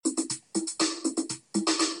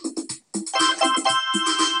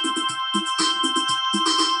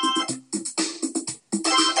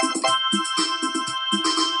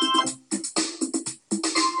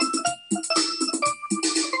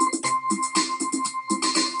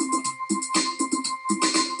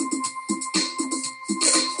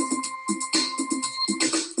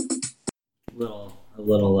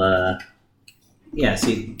little. Yeah,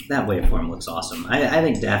 see, that waveform looks awesome. I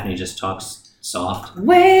think Daphne just talks soft.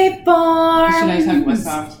 Waveform. Should I talk about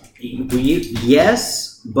soft?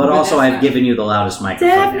 Yes, but But also that's I've given you the loudest microphone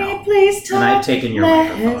Daphne, now. please talk. And I've taken your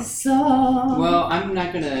microphone. Soft. Well, I'm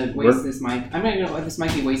not gonna waste this mic. I'm not gonna let this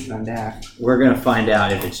mic be wasted on Daft. We're going to find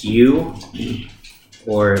out if it's you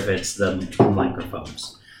or if it's the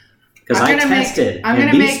microphones. Because I tested,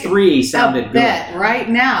 and these three sounded good. Bet right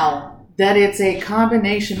now that it's a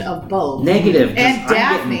combination of both. Negative. And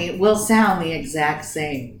Daphne will sound the exact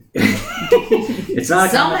same. It's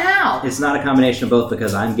not somehow. It's not a combination of both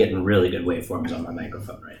because I'm getting really good waveforms on my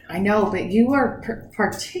microphone right now. I know, but you are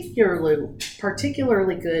particularly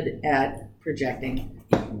good at projecting.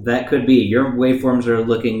 That could be. Your waveforms are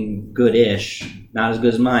looking good-ish, not as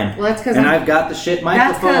good as mine. Well, that's because I've got the shit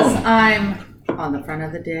microphone. That's because I'm on the front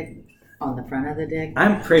of the dick. On the front of the dick.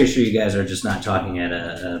 I'm pretty sure you guys are just not talking at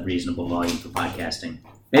a reasonable volume for podcasting.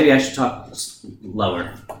 Maybe I should talk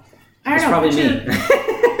lower. It's probably me.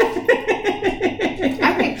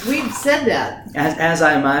 I think we've said that. As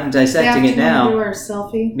I'm dissecting it now. Do our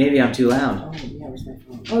selfie? Maybe I'm too loud. Oh, yeah, where's my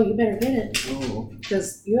phone? Oh, you better get it. Oh.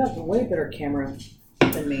 Because you have a way better camera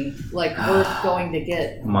than me. Like, we're going to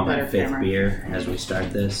get I'm on my better fifth camera. beer as we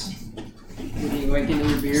start this. Do you like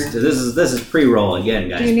another beer? So this is pre-roll again,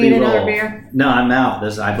 guys. Do you need pre-roll. another beer? No, I'm out.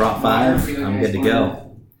 I brought 5. I'm good to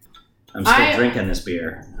go. I'm still I- drinking this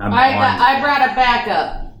beer. I brought a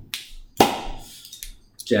backup.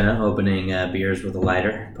 Jenna opening beers with a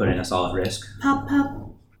lighter, putting us all at risk. Pop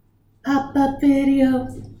up video.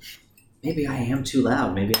 Maybe I am too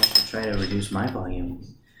loud. Maybe I should try to reduce my volume.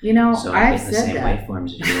 You know, So I I've get the said same that.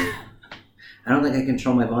 waveforms as you. I don't think I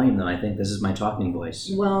control my volume though. I think this is my talking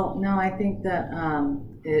voice. Well, no, I think that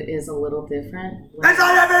it is a little different. I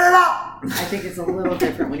I think it's a little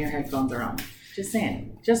different when your headphones are on. Just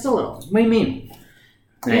saying. Just a little. What do you mean?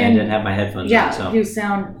 I didn't have my headphones Yeah, on, so. you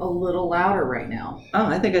sound a little louder right now. Oh,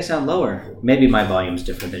 I think I sound lower. Maybe my volume's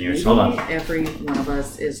different than yours. Hold on. Every one of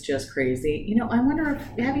us is just crazy. You know, I wonder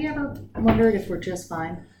have you ever wondered if we're just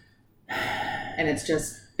fine? And it's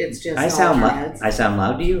just I all sound in our loud. heads. I sound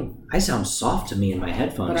loud to you. I sound soft to me in my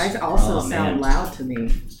headphones. But I also Oh, sound man. loud to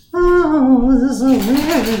me. Oh, this is so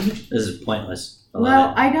weird. This is pointless. I love Well,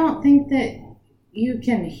 it. I don't think that you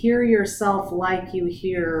can hear yourself like you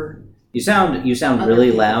hear. You sound Other really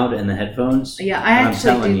people. loud in the headphones. Yeah, I But I'm actually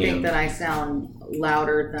telling do you. think that I sound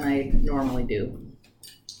louder than I normally do.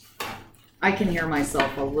 I can hear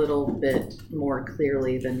myself a little bit more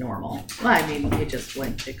clearly than normal. Well, I mean, it just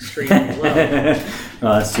went extremely low.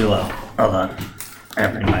 Oh, that's too low. Hold on. I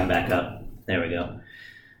gotta bring mine back up. There we go.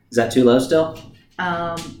 Is that too low still?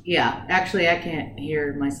 Yeah, actually, I can't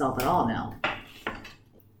hear myself at all now.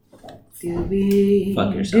 Do-be,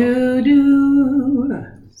 Fuck yourself. do-do.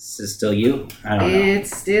 Is this still you? I don't know.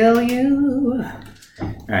 It's still you. All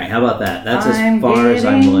right, how about that? That's as I'm far as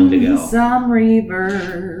I'm willing to getting go. some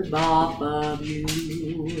reverb off of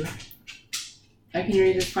you. I can hear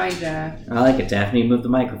you just fine, Jeff. I like it, Daphne. Move the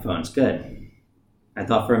microphones. Good. I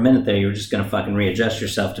thought for a minute there you were just going to fucking readjust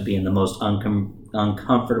yourself to be in the most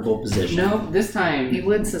uncomfortable position. No, this You time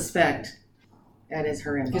would suspect that is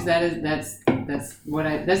her because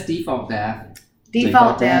involvement. that's default Daft. Default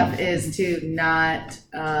Default depth is to not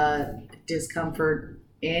discomfort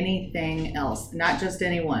anything else, not just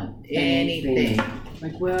anyone, anything.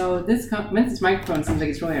 Like, well, this microphone seems like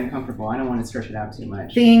it's really uncomfortable. I don't want to stretch it out too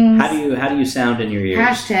much. Things. How do you sound in your ears?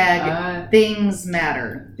 Hashtag things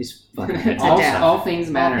matter. These fucking headphones. all, Daft. all things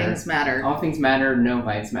matter. All things matter All things matter. No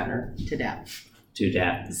lives matter. to Daft. Too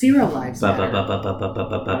Daft. 0 lives Ba, ba, matter. ba, ba, ba, ba, ba,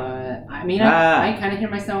 ba, ba. I mean, Ah. I kind of hear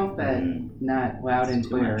myself, but not loud and Too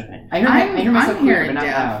clear. much, right? I hear myself I'm clear, hearing but not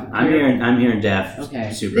Daft. loud. I'm hearing Daft.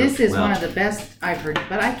 Okay. Super This is well. one of the best I've heard,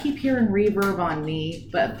 but I keep hearing reverb on me,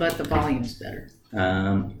 but the volume's better. Is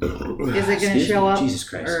it going to excuse show me? up? Jesus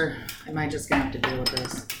Christ. Or am I just going to have to deal with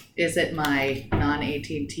this? Is it my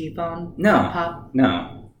non-AT&T phone? No. Pop?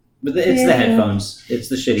 No. But it's the Yeah. headphones. It's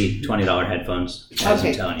the shitty $20 headphones. As Okay.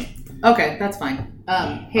 I'm telling you. Okay, that's fine.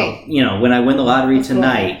 Hey, When I win the lottery Let's go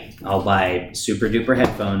tonight, I'll buy super duper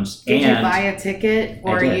headphones. did and you buy a ticket,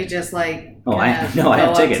 or I did. you just like Oh, I go have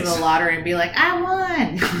up tickets. to the lottery and be like, I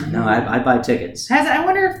won? No, I buy tickets. I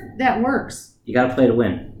wonder if that works. You got to play to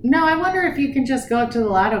win. No, I wonder if you can just go up to the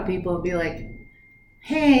lotto people and be like,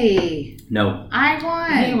 hey, No, I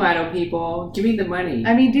won. Hey, Lotto people, give me the money.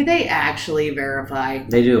 I mean, do they actually verify?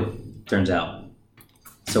 they do. Turns out.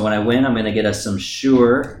 So when I win, I'm going to get us some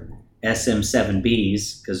Shure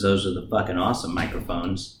SM7Bs because those are the fucking awesome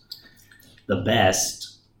microphones. The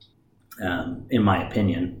best, in my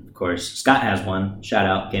opinion. Of course, Scott has one. Shout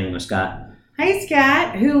out Gaming with Scott. Hi,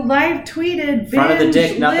 Scott, who live tweeted Front of the dick,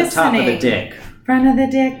 binge not the top of the listening. dick. Front of the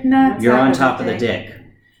dick, not You're top on of top of the dick.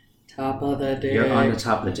 Top of the dick. You're on the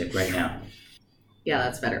top of the dick right now. Yeah,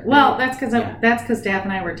 that's better. Well, that's because Yeah. Daph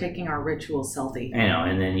and I were taking our ritual selfie. I know,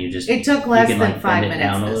 and then you just It took you less can than like 5 bend it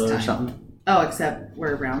down a minutes little this or time. something. Oh, except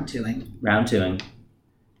we're round twoing. Round twoing.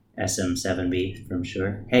 SM7B from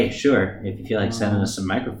Shure. Hey, Shure, if you feel like sending us some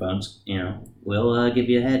microphones, we'll give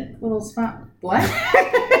you a head. Little spot. What?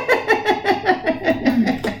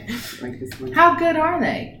 Like this one. How good are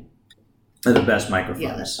they? They're the best microphones.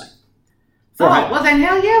 Yeah, that's fine. $400 Oh, well then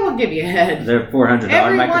hell yeah, we'll give you a head. They're $400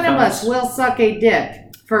 Every microphones. one of us will suck a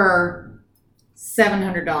dick for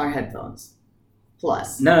 $700 headphones.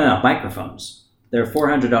 Plus. No, microphones. They're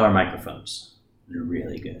 $400 microphones. They're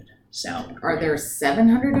really good. Sound. Are great. there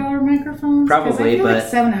 $700 microphones? 'Cause Probably, I feel but- like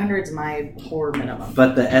 700 is my poor minimum.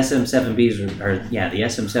 But the SM7Bs the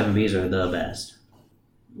SM7Bs are the best.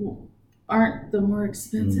 Aren't the more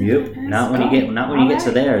expensive? Nope. the Not when best? you get to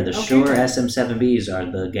Alright. there. The Okay. Shure SM7Bs are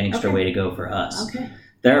the gangster Okay. way to go for us. Okay.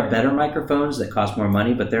 There are better microphones that cost more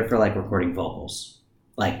money, but they're for like recording vocals,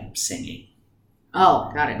 like singing. Oh,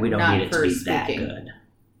 got it. We don't Not need it to for be speaking. that good.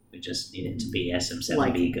 We just need it to be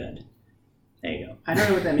SM7B good. There you I don't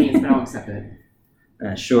know what that means, but I'll accept it.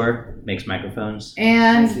 go. Shure makes microphones. I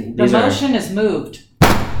And see. the These are- motion is moved.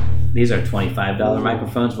 These are $25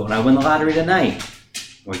 microphones, but when I win the lottery tonight,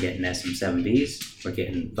 we're getting SM7Bs. We're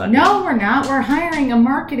getting fucking. No, we're not. We're hiring a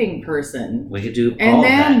marketing person. We could do And all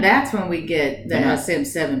then that. that's when we get the They're not-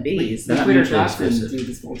 SM7Bs. They're The not Twitter mutually jobs and exclusive. do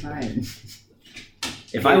this full time.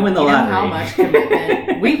 If I win the You know lottery, how much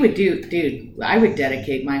commitment we would do, dude. I would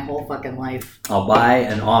dedicate my whole fucking life. I'll buy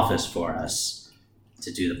an office for us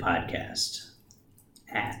to do the podcast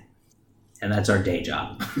at. And that's our day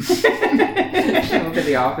job. Show up at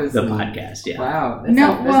the office. The and- podcast, yeah. Wow. That No,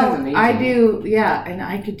 sounds, that sounds well, amazing. I do, yeah, and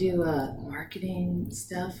I could do marketing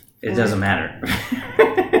stuff. It for doesn't matter.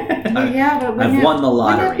 Well, yeah, but I've won the wouldn't it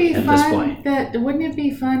lottery be at fun this point. wouldn't it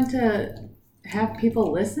be fun to have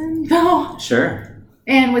people listen though? Sure.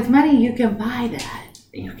 And with money, you can buy that.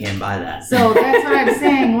 You can't buy that. So that's what I'm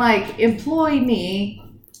saying. Like, employ me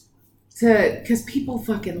because people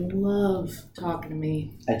fucking love talking to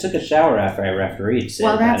me. I took a shower after I refereed. Sid.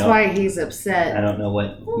 Well, that's I don't- why he's upset. I don't know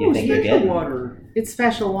what you Ooh, think you're special getting. water. It's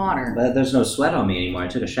special water. But there's no sweat on me anymore. I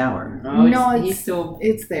took a shower. Oh, No, he's it's- still.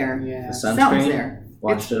 It's there. Yeah. The Something's sunscreen there.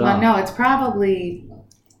 washed it well, off. no, it's probably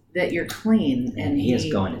that you're clean And he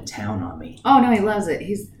is going to town on me. Oh no, he loves it.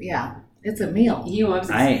 It's a meal. He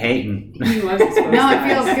loves. I ain't hating. He loves exposed No, it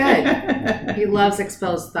thighs. feels good. He loves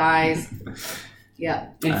exposed thighs. Yeah,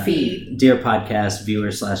 And feet. Dear podcast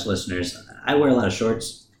viewers / listeners, I wear a lot of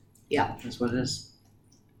shorts. Yeah. That's what it is.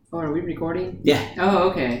 Oh, are we recording? Yeah. Oh,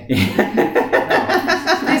 okay.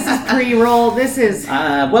 This is pre-roll. This is.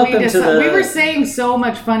 Welcome to the. We were saying so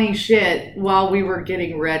much funny shit while we were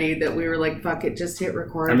getting ready that we were like, "Fuck it, just hit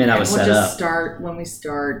record." I mean, I and was we'll set just up. start when we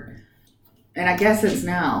start. And I guess it's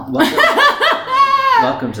now.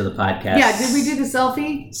 Welcome to the podcast. Yeah, did we do the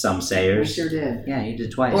selfie? Some We sayers? sure did. Yeah, you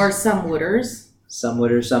did twice. Or some wooders? Some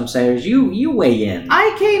wooders, some sayers. You weigh in,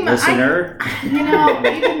 I came. listener. Even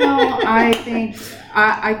though I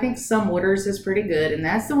think some wooders is pretty good, and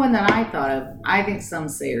that's the one that I thought of. I think some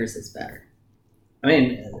sayers is better. I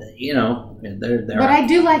mean, they're But I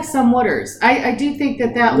do like some wooders. I do think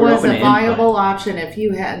that We're was open a to input. viable option if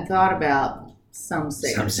you hadn't thought about some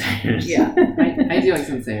sayers. some sayers. Yeah. I do like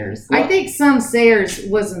some sayers. I think some sayers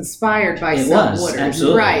was inspired by It some was, wooders.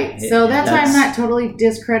 absolutely. Right. So that's why I'm not totally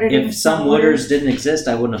discrediting If some wooders didn't exist,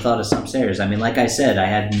 I wouldn't have thought of some sayers. I mean, like I said, I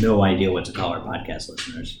had no idea what to call our podcast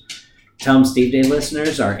listeners. Tom Steve Day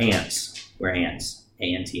listeners are ants. We're ants.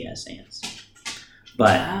 A-N-T-S, ants.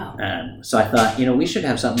 But, Wow. so I thought, we should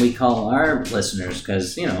have something we call our listeners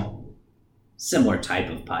because, similar type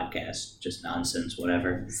of podcast, just nonsense,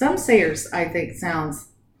 whatever. Some sayers, I think, sounds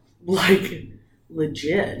like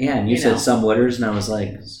legit. Yeah, and you know. said some wooders, and I was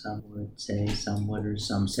like, some would say, some wooders,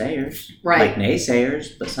 some sayers. Right. Like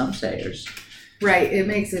naysayers, but some sayers. Right. It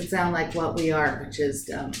makes it sound like what we are, which is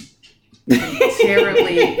terribly,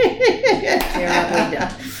 terribly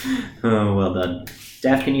done. Oh, well done.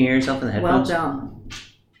 Daph, can you hear yourself in the Well headphones? done.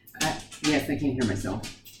 Yes, I can't hear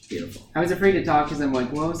myself. Beautiful. I was afraid to talk because I'm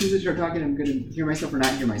like, well, as soon as I start talking, I'm going to hear myself or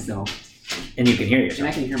not hear myself. And you can hear And I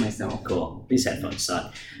yourself. can hear myself. Cool. These headphones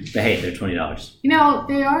suck. But hey, they're $20. You know,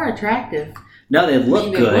 they are attractive. No, they look I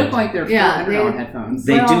mean, good. They look like they're Yeah, $400 they- headphones.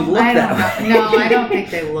 They do look I that don't way. know. No, I don't think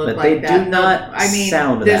they look But like they that. do not I mean,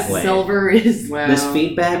 sound this that way. silver is Well, This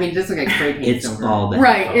feedback, I mean, just like a spray paint it's silver. all the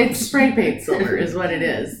right. headphones. It's spray paint silver, is what it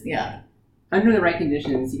is. Yeah. under the right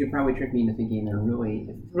conditions, you could probably trick me into thinking they're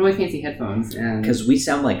really fancy headphones. And Because we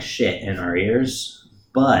sound like shit in our ears,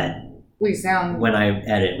 but We sound when I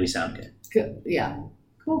edit, we sound good. good. Yeah.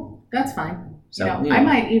 Cool. That's fine. So, you know, yeah. I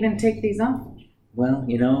might even take these off. Well,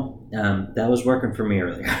 that was working for me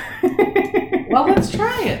earlier. Well, let's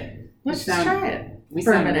try it. Let's sound- try it. we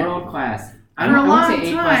for a sound minute. world class. For a I won't long say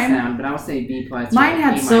A plus time- sound, but I will say B plus. Mine or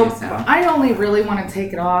had A so. minus sound. I only really want to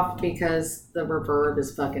take it off because the reverb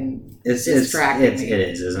is fucking. It's Distracting me. it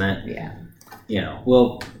is, isn't it? Yeah.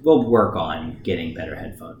 We'll work on getting better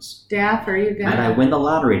headphones. Daff, are you And I gonna? win the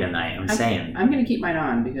lottery tonight. I'm saying I'm going to keep mine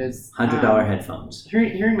on because $100 headphones.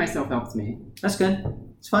 Hearing myself helps me. That's good.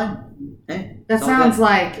 It's fine. Hey, That it's all sounds good.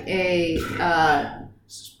 like a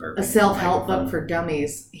This is burping a self-help microphone. book for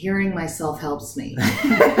dummies. Hearing myself helps me.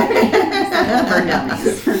 For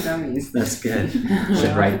dummies. For dummies. That's good.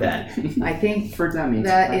 Should write that. I think For dummies.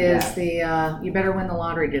 that like is that. the. You better win the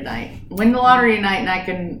lottery tonight. Win the lottery tonight, and I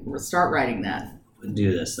can start writing that.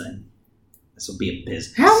 Do this thing. This will be a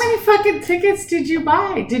business. How many fucking tickets did you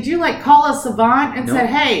buy? Did you call a savant and Nope. said,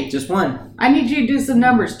 "Hey, Just one. I need you to do some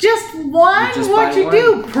numbers"? Just one? Just What'd buy you one.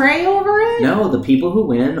 do? Pray over it? No, the people who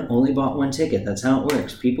win only bought one ticket. That's how it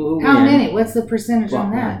works. People who How win. many? What's the percentage bought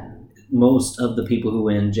on that? one. Most of the people who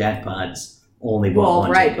win jackpots only bought Well,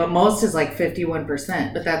 one right, ticket. but most is like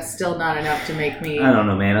 51%, but that's still not enough to make me. I don't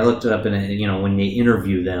know, man. I looked it up, and when they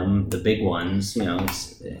interview them, the big ones,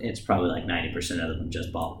 it's probably like 90% of them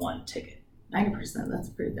just bought one ticket 90%. That's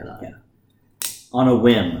pretty good. Yeah. on a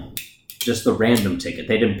whim, just the random ticket.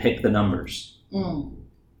 They didn't pick the numbers. Mm.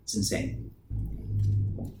 It's insane.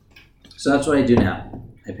 So that's what I do now.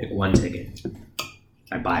 I pick one ticket.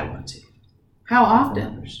 I buy one ticket. How The often?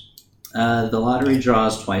 numbers. The lottery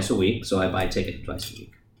draws twice a week, so I buy a ticket twice a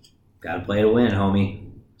week. Gotta play to win, homie.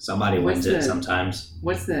 Somebody What's wins it the- sometimes.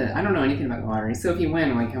 I don't know anything about the lottery. So if you win,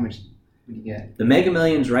 how much would you get? The Mega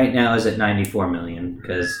Millions right now is at 94 million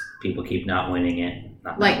because people keep not winning it.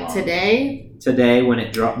 Not that Like long. today? Today when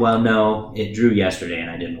it dropped, well, no, it drew yesterday and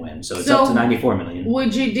I didn't win, so it's So- up to 94 million.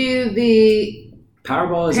 Would you do the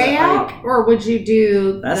Powerball is at payout or would you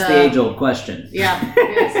do that's the age-old question. Yeah,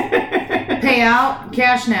 it is. Payout,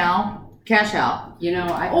 cash now, cash out.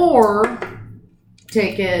 Or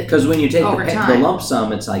take it. Because when you take Over the time. lump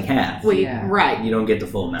sum, it's like half. Yeah. Right. You don't get the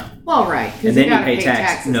full amount. Well, right. 'cause And then you gotta pay pay tax.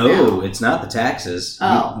 taxes No, now. it's not the taxes.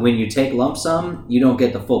 Oh. When you take lump sum, you don't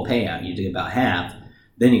get the full payout. You do about half.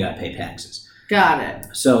 Then you got to pay taxes. Got it.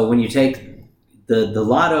 So when you take the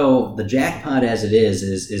lotto, the jackpot as it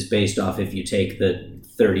is based off if you take the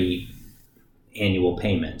 30 annual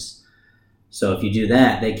payments. So if you do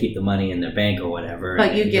that, they keep the money in their bank or whatever.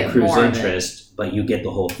 But you and get accrues more of it. interest, but you get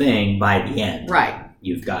the whole thing by the end. Right.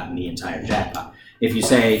 You've gotten the entire jackpot. If you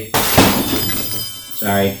say,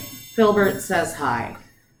 sorry Filbert says hi.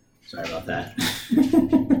 about that.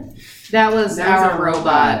 That was That was our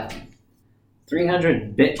robot.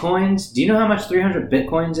 300 bitcoins. Do you know how much 300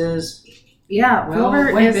 bitcoins is? Yeah,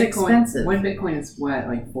 Filbert one is Bitcoin, expensive. One Bitcoin is what,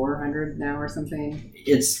 like 400 now or something?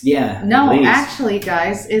 It's at No, least. actually,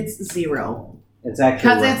 guys, it's zero. It's actually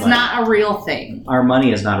Because worth it's money. not a real thing. Our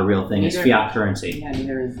money is not a real thing. It's Neither- fiat currency. Yeah,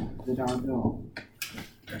 neither is the dollar bill.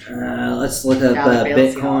 Let's look at Dollar the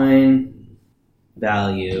bills, Bitcoin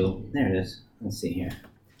value. There it is. Let's see here.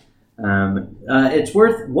 It's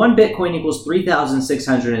worth one Bitcoin equals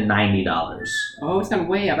 $3,690. Oh, it's gone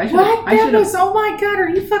way up. I What? should That have. was, oh my god, are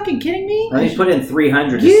you fucking kidding me? Let me put in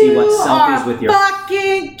 300 to You see what selfies are with your.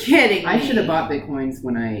 fucking kidding me. I should have bought Bitcoins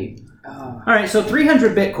when I. All right, so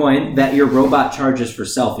 300 Bitcoin that your robot charges for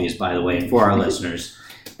selfies, by the way, for our listeners,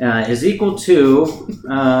 is equal to,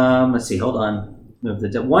 let's see, hold on, move the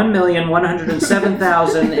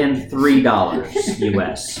 $1,107,003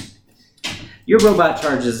 US. Your robot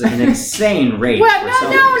charges an insane rate Well, for no,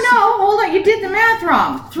 selfies. hold on. You did the math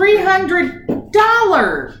wrong.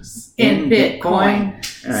 $300 in Bitcoin. All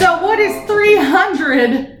right. So what is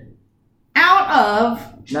 300 out of?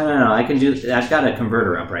 No, I can do, I've got a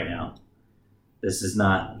converter up right now. This is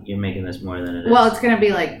not, you're making this more than it is. Well, it's going to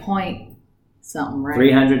be like point something, right?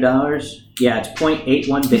 $300? Yeah, it's 0.81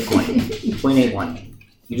 Bitcoin. 0.81.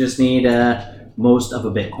 You just need most of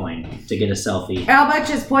a Bitcoin to get a selfie. How much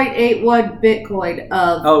is 0.81 Bitcoin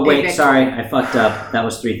of? Oh, a wait, Bitcoin? sorry. I fucked up. That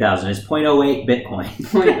was 3,000. It's 0.08 Bitcoin.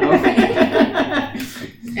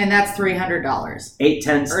 And that's $300.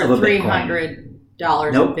 8/10 Or of a Bitcoin.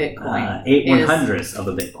 $300 Nope. of Bitcoin. 8/100ths of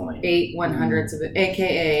a Bitcoin. 8/100ths of it,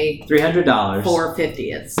 aka $300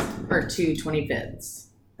 4/50ths or 2/25ths.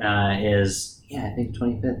 is, yeah, I think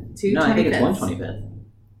 25th. Two No, I think it's 25ths. 1/25th.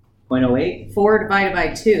 0.08? 4 divided by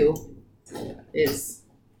 2 is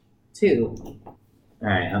 2. All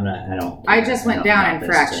right, I don't. I just went down in this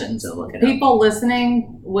fractions. to look it up. People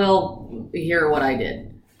listening will hear what I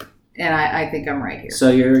did, and I think I'm right here. So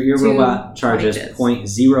your Two robot charges 20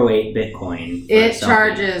 0.08 Bitcoin. For a It selfie.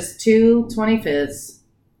 charges 2/25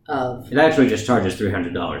 of. It actually just charges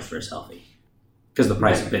 $300 for a selfie because the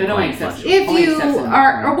price of But it only Bitcoin accepts- fluctuates. If Only you accepts in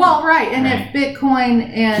are, Bitcoin. well, right, and Right. if Bitcoin Can you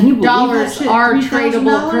and believe that dollars shit? are $3,000?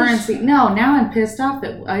 tradable currency, no, now I'm pissed off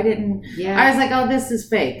that I didn't. Yeah. I was like, oh, this is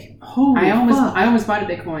fake. Holy I fuck. almost bought a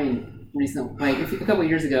Bitcoin recently, like a couple of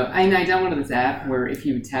years ago. I downloaded this app where if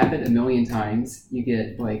you tap it 1,000,000 times, you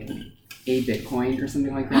get like a Bitcoin or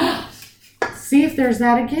something like that. See if there's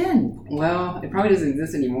that again. Well, it probably doesn't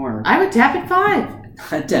exist anymore. I would tap it 5.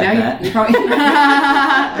 I tap Now that. you probably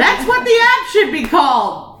That's what the app should be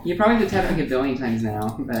called. you probably have to tap it like 1,000,000,000 times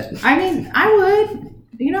now, but I mean, I would.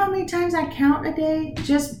 You know how many times I count a day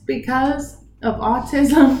just because of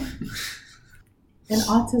autism and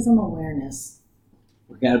autism awareness?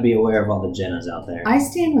 We got to be aware of all the Jennas out there. I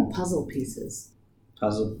stand with puzzle pieces.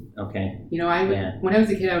 Puzzle. Okay. I when I was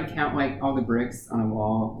a kid, I would count like all the bricks on a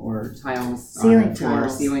wall or tiles, Ceiling on the floor,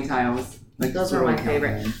 tiles. ceiling tiles. Like Those just were my really count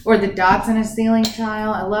favorite. them. Or the dots in a ceiling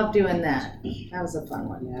tile. I love doing that. That was a fun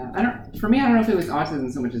one. Yeah, I don't know if it was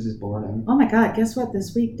autism so much as just boredom. Oh my God, guess what?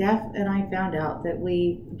 This week, Daph and I found out that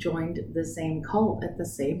we joined the same cult at the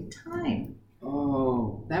same time.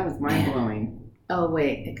 Oh, that was mind blowing. Oh,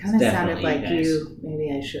 wait. It kind of It's sounded definitely like you guys. you.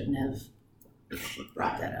 Maybe I shouldn't have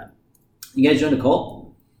brought that up. You guys joined a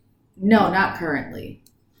cult? No, not currently.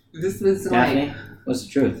 This was Daphne? like What's the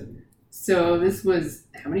truth? so. This was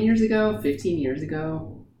how many years ago? 15 years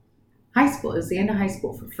ago. High school. It was the end of high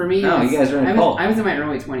school for me. For me, it Oh, was- you guys were in a I cult. was in my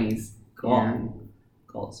early 20s. Cool. And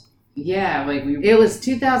Cults. yeah, like we. It was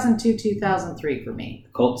 2002, 2003 for me.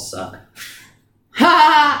 Cults suck.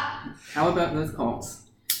 Ha! How about those cults?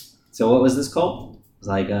 So what was this cult? It was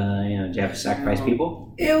like, did you have to sacrifice No.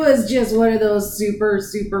 people? It was just one of those super,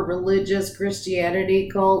 super religious Christianity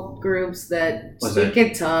cult groups that Was speak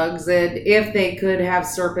in tongues, and if they could have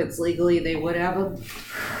serpents legally, they would have them.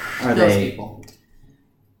 Are Those they? people.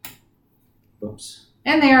 Whoops.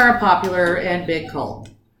 And they are a popular and big cult.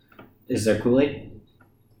 Is there Kool-Aid?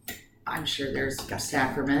 I'm sure there's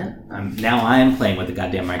sacrament. Now I am playing with the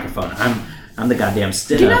goddamn microphone. I'm the goddamn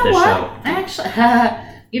stint You of know this what? show. Actually,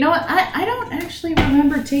 you know what? I don't actually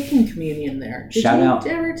remember taking communion there. Did Shout you out.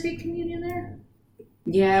 ever take communion there?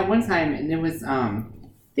 Yeah, one time, and it was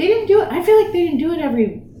They didn't do it. I feel like they didn't do it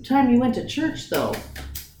every time you went to church, though.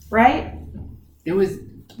 Right? it was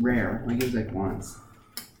rare. Like it was like once.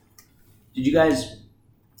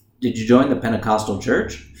 Did you join the Pentecostal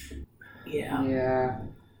church? Yeah. Yeah,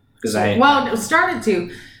 Because Well, it started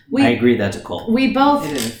to. I agree that's a cult. We both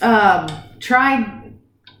it is.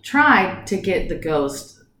 tried to get the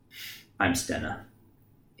ghost. I'm Stena.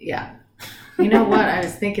 Yeah. You know what? I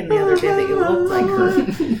was thinking the other day that you looked like her.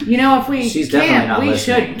 You know, if we She's definitely not we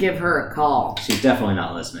listening. should give her a call. She's definitely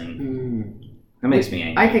not listening. Hmm. That makes me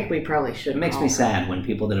angry. I think we probably should. It makes call me her. sad when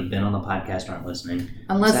people that have been on the podcast aren't listening.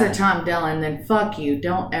 Unless Sad. they're Tom Dillon, then fuck you.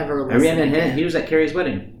 Don't ever I listen. ran into him. again. He was at Carrie's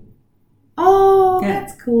wedding. Oh, Yeah.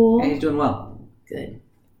 that's cool. Yeah, he's doing well. Good.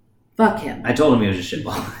 Fuck him. I told him he was a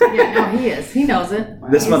shitball. Yeah, no, he is. He knows it. Wow.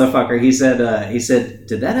 This motherfucker, he said,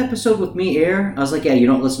 did that episode with me air? I was like, yeah, you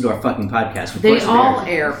don't listen to our fucking podcast. Of They course it all aired.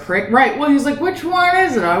 air prick. Right. Well, he's like, which one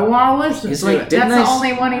is it? I want to listen He's to like, it. didn't That's the I s-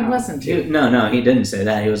 only one he'd listen to. No, he didn't say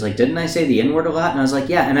that. He was like, didn't I say the N-word a lot? And I was like,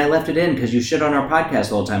 yeah, and I left it in because you shit on our podcast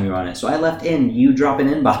the whole time you were on it. So I left in you dropping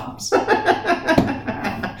N-bombs.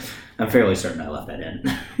 I'm fairly certain I left that in.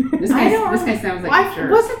 This I guy, don't this know. guy sounds like Why, a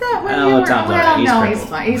jerk. wasn't that when Oh, you were? Tom's Well, alright. He's no, crippled. he's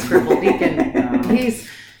fine. He's crippled. He can. He's.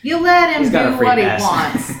 You let him He's got a do free what he pass.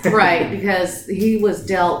 wants, right? Because he was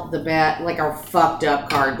dealt the bad, like a fucked up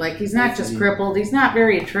card. Like he's not just crippled. He's not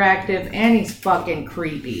very attractive, and he's fucking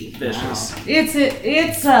creepy. Vicious.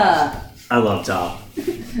 It's a I love Tom,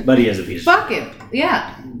 but he is a piece of fuck him.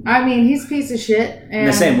 Yeah. I mean, he's a piece of shit. shit. And In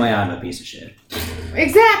the same way I'm a piece of shit.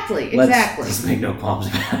 Exactly. Exactly. Let's make no qualms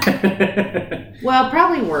about it. Well,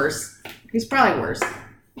 probably worse. He's probably worse.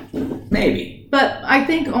 Maybe. But I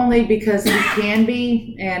think only because he can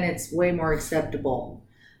be, and it's way more acceptable.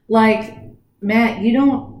 Like, Matt, you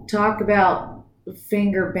don't talk about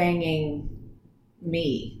finger banging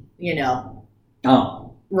me, you know,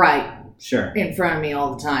 Oh, right sure. in front of me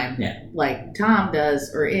all the time. Yeah. Like Tom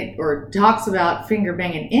does, or talks about finger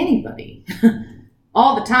banging anybody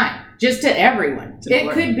all the time, just to everyone. It's It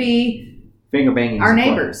important. could be Finger banging. our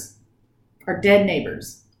neighbors, our dead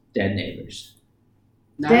neighbors, Dead neighbors.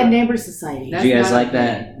 Not- dead neighbor society. That's Did you guys not like a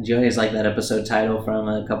that? Did you guys like that episode title from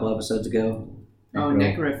a couple episodes ago? Oh,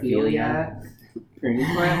 necrophilia. Pretty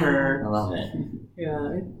I clever. love it.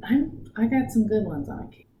 Yeah, I got some good ones on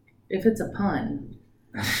it. If it's a pun,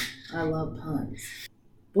 I love puns.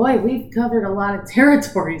 Boy, we've covered a lot of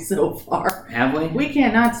territory so far. Have we? We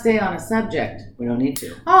can't not stay on a subject. We don't need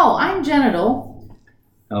to. Oh, I'm genital.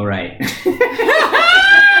 Oh, right.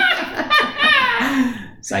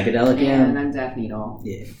 Psychedelic And Am. I'm Daphne Doll.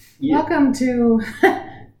 Yeah. Welcome to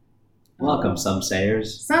Welcome, some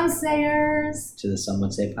sayers, Some Sayers. to the Some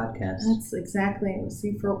Would Say podcast. That's exactly.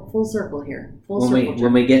 See, full circle here. Full When circle.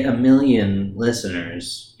 we get 1 million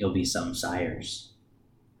listeners, you'll be some sires.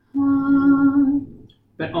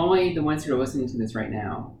 But only the ones who are listening to this right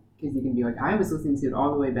now. Because you can be like, I was listening to it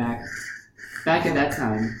all the way back at that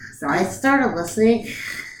time. So I I started listening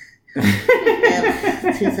in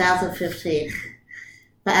 2015,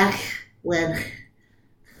 back when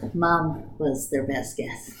Mom was their best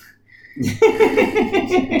guest.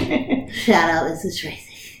 Shout out, Mrs.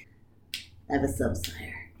 Tracy. I'm a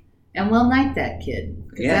subsire. And we'll knight that kid.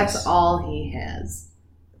 Because Yes. that's all he has.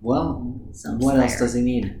 Well, Some what else sire. does he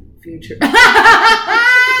need? Future.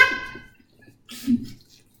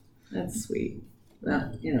 That's sweet.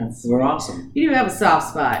 Well, we're awesome. You do have a soft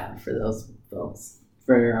spot for those folks.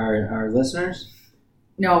 For our listeners?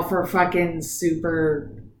 No, for fucking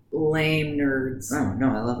super lame nerds. Oh, no,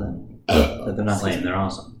 I love them. But they're not lame, they're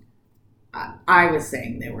awesome. I was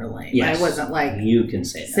saying they were lame. Yes. I wasn't like You can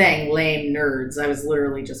say that. saying lame nerds. I was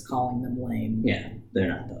literally just calling them lame. Yeah, they're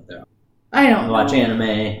not, though. They're awesome. I don't They know. watch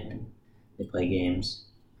anime, they play games.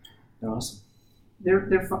 They're awesome.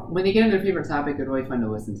 they're fun. When they get on their favorite topic, they're really fun to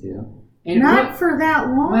listen to. And Not for that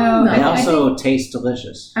long, Well, though. They I also taste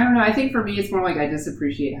delicious. I don't know. I think for me, it's more like I just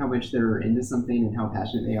appreciate how much they're into something and how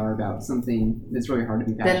passionate they are about something that's really hard to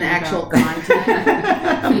be passionate Than the actual about.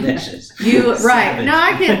 content. Delicious. You right? Savage. No,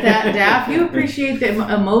 I get that, Daff. You appreciate the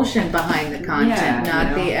emotion behind the content, Yeah,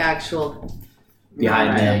 not you know. the actual.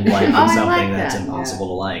 Behind them Right. liking Oh, I something like that's that. impossible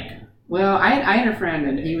to like. Well, I had a friend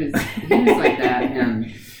and he was like that,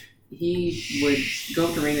 and he would go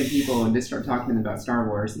up to random people and just start talking to them about Star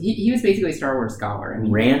Wars. He was basically a Star Wars scholar. I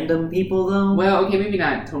mean, Random people, though? well, okay, maybe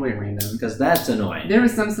not totally random. Because that's annoying. There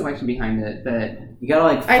was some selection behind it, but You gotta,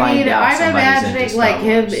 like, I find mean, out I'm somebody's into imagining Star like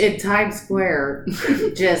him Wars. in Times Square,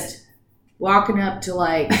 just walking up to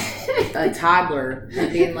like a toddler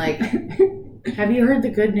and being like, "Have you heard the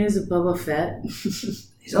good news of Boba Fett?"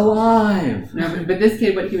 He's alive! no, but this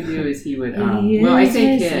kid, what he would do is he would. Well, I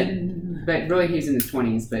say kid. But really, he was in his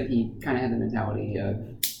 20s, but he kind of had the mentality of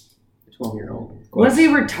a 12-year-old. Was he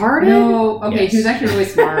retarded? No, okay, Yes. he was actually really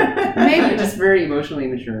smart. Maybe. Just very emotionally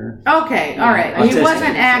mature. Okay, all right. He Autistic.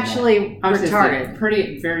 wasn't actually retarded.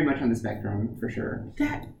 Pretty, very much on the spectrum, for sure.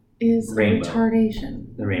 That is Rainbow.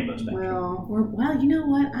 retardation. The rainbow spectrum. Well, Or well, you know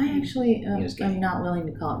what? I actually He was gay. I'm not willing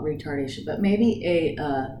to call it retardation, but maybe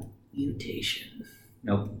a mutation.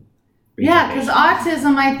 Nope. Yeah, because Retardation.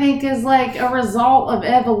 autism, I think, is like a result of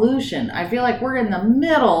evolution. I feel like we're in the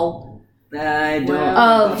middle I don't.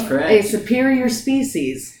 Well, that's of correct. a superior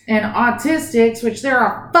species, and autistics, which there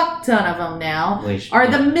are a fuck ton of them now, Which- are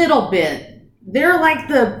the middle bit. They're like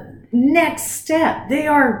the next step.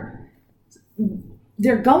 They're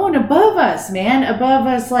going above us, man. Above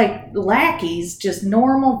us, like lackeys, just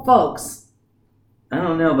normal folks. I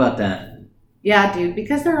don't know about that. Yeah, dude,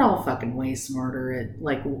 because they're all fucking way smarter at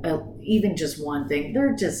like even just one thing.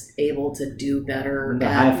 They're just able to do better. The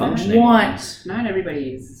at high functioning one. ones. not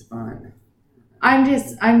everybody is smart.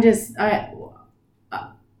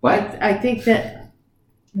 What? I think that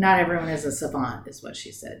not everyone is a savant, is what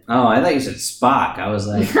she said. Oh, I thought you said Spock. I was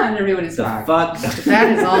like, Not everyone is the smart. fuck?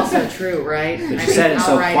 That is also true, right? But I you mean, said it how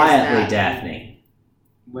so right is quietly, that? Daphne.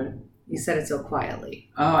 What? You said it so quietly.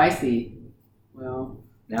 Oh, I see. Well,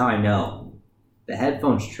 Now I know. The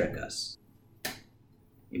headphones trick us.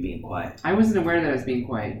 You're being quiet. I wasn't aware that I was being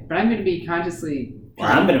quiet, but I'm going to be consciously. Well,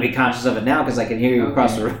 I'm going to be conscious of it now because I can hear you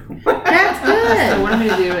across the room. That's So good. what I'm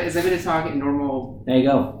going to do is I'm going to talk in normal There you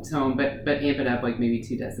go. tone, but amp it up like maybe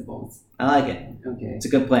 2 decibels. I like it. Okay. It's a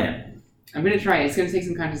good plan. I'm going to try it. It's going to take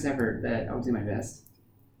some conscious effort, but I'll do my best.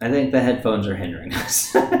 I think the headphones are hindering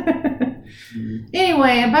us.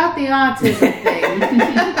 Anyway, about the autism thing,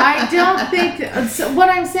 I don't think. So what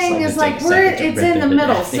I'm saying It's is like like to take a we're second to it's rip in the into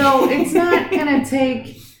middle, that. so it's not gonna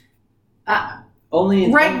take.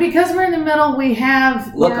 Only Right, because we're in the middle, we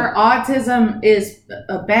have Look, where autism is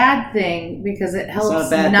a bad thing because it not a helps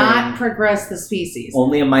bad not thing. progress the species.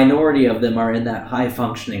 only a minority of them are in that high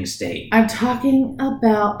functioning state. I'm talking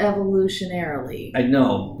about evolutionarily. I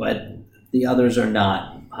know, but the others are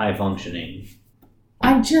not high functioning.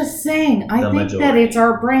 I'm just saying, I The think that majority. it's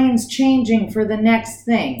our brains changing for the next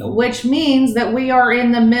thing, Nope. which means that we are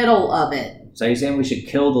in the middle of it. So you're saying we should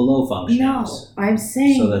kill the low functions? No, I'm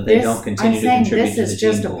saying So that they this, don't continue I'm to saying contribute this to is the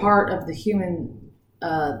just gene a pool. part of the human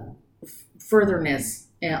furtherness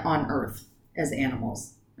on Earth as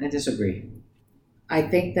animals. I disagree. I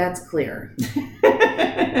think that's clear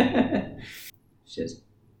Shit.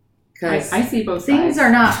 because I see both things sides.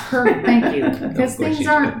 are not perfect. Thank you. Because Of course things you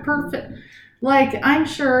aren't perfect. Like, I'm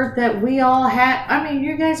sure that we all had. I mean,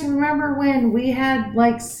 you guys remember when we had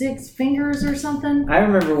like 6 fingers or something? I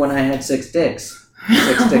remember when I had 6 dicks.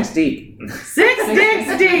 6 dicks deep. 6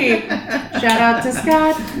 dicks deep. Shout out to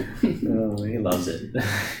Scott. Oh, he loves it.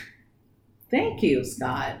 Thank you,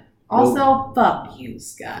 Scott. Also, fuck you,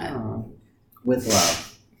 Scott. Oh. With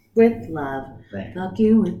love. With love. There. Fuck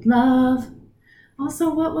you with love.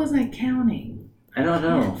 Also, what was I counting? I don't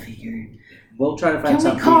Can't know. figure. We'll try to Can find we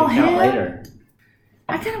something call to count him? later.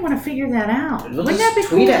 I kind of want to figure that out. We'll Wouldn't just that be tweet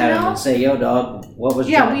cool to at him know? and say, yo, dog, what was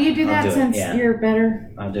Yeah, your-" will you do I'll that it, since yeah. you're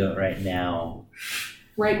better? I'll do it right now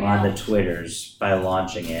Right on now, the Twitters by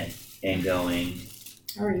launching it and going,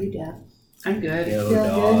 How are you, Dad? I'm good. yo, Feel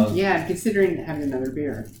dog. Yeah, I'm considering having another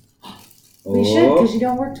beer. We should, because you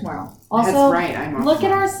don't work tomorrow. Also, That's right. I'm off look at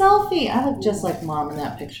tomorrow. our selfie. I look just like Mom in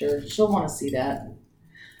that picture. She'll want to see that.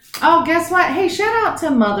 Oh, guess what? Hey, shout out to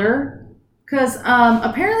Mother, because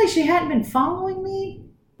apparently she hadn't been following me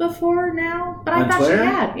before now, but I On thought Twitter? she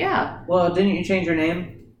had. Yeah. Well, didn't you change your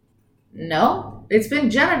name? No, it's been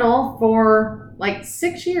genital for like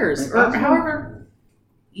 6 years Are you or positive? however.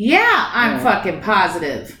 Yeah, I'm Alright. fucking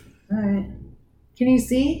positive. Alright. Can you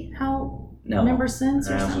see how No. number sense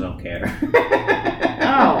or I also something? don't care.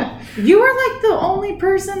 Oh, you were like the only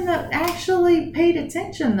person that actually paid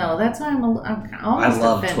attention, though. That's why I'm almost I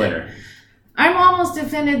love offended. Twitter. I'm almost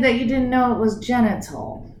offended that you didn't know it was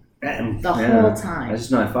genital the whole time. I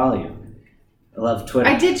just know I follow you. I love Twitter.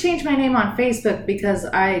 I did change my name on Facebook because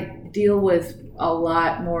I deal with a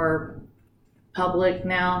lot more public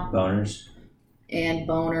now Boners. and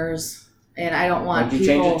boners, and I don't want What'd you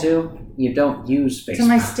people change it to? You don't use Facebook. to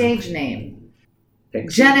my stage name.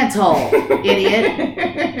 Pixie. Genital, idiot.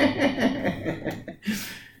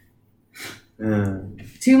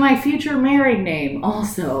 To my future married name,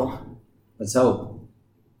 also. Let's hope.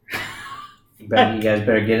 You guys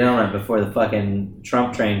better get on it before the fucking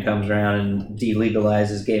Trump train comes around and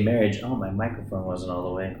delegalizes gay marriage. Oh, my microphone wasn't all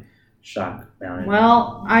the way shock mounted.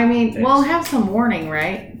 Well, I mean, Fixed. we'll have some warning,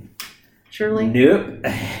 right? Surely? Nope.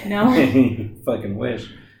 No? Fucking wish.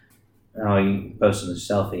 Oh, you posted a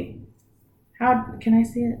selfie. How can I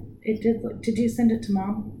see it? It did. Did you send it to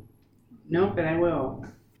Mom? No, but I will.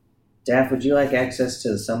 Daph, would you like access to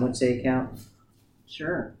the Some Would Say account?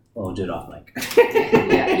 Sure. Well, we'll do it off mic.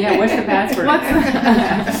 Yeah, what's the password?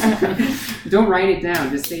 What's Don't write it down.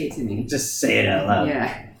 Just say it to me. Just say it out loud.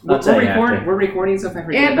 Yeah. I'll tell you recording. after. We're recording, so if I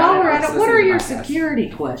forget And about while we're I'll at it, just what listen are to the your podcast. security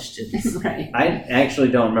questions? Right. I actually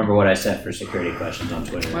don't remember what I set for security questions on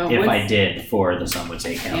Twitter. Well, if what's- I did for the Some Would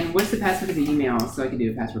Say account. And what's the password to the email so I can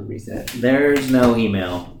do a password reset? There's no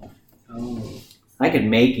email. Oh. I could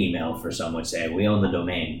make email for Some Would Say. We own the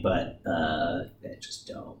domain, but I just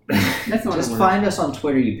don't. That's not Just a word. find us on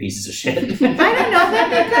Twitter, you pieces of shit. I don't know.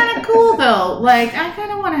 That'd be kind of cool, though. Like, I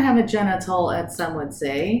kind of want to have a genital, as some would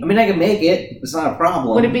say. I mean, I can make it. It's not a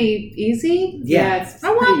problem. Would it be easy? Yeah. it's I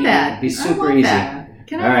want pretty that. It'd be I super want easy. that.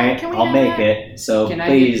 Can All I? right, Can we I'll have make that? it. So Can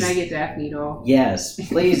please. I get Daft Needle? Yes,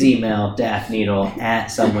 please email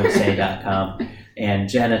daphneedle@somewouldSay.com and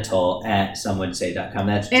genital@somewouldSay.com.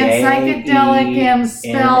 That's And psychedelic am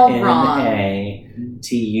spelled wrong.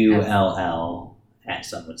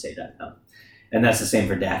 JENNATULL@somewouldSay.com. And that's the same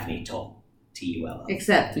for Daphne Toll. TULL.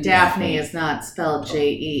 Except Daphne. Daphne is not spelled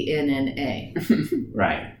JENNA.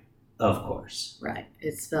 Right. Of course. Right.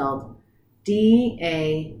 It's spelled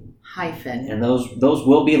DA hyphen. And those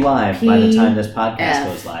will be live by the time this podcast F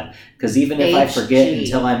goes live. Because even if I forget HG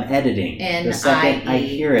until I'm editing, the second I NIE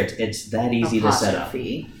hear it, it's that easy to set up.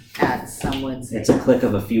 apostrophe at some would say. It's a click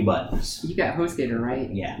of a few buttons. You got HostGator, right?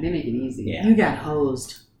 Yeah. They make it easy. Yeah. You got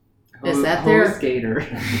hosed. Is that their- HostGator?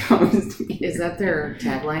 Is that their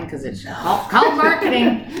tagline? Because it's called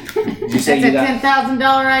marketing. Did you say That's you a got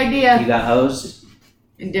 $10,000 idea. you got hosed?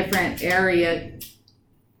 In different area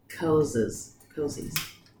cozies.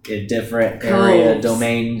 In different area Coves.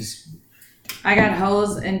 domains. I got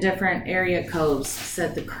hose in different area coves,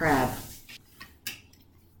 said the crab.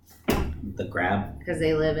 The crab, Because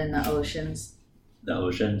they live in the oceans. the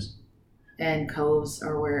oceans. And coves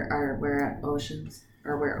are where oceans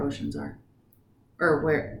are where oceans are. Or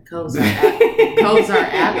where coves are at. Coves are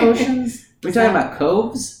at oceans. We're talking about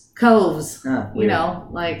coves? Coves. Huh, You weird. know,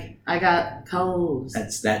 like I got coves.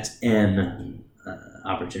 That's an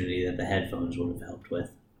opportunity that the headphones would have helped with.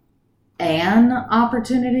 An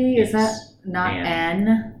opportunity? Is that Yes. not An.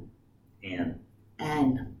 N? An.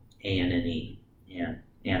 N. A-N-N-E.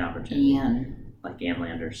 An opportunity. An. Like Ann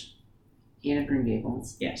Landers. Anne of Green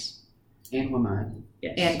Gables. Yes. Anne Lamont.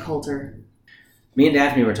 Yes. Ann Coulter. Me and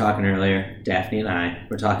Daphne were talking earlier. Daphne and I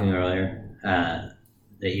were talking earlier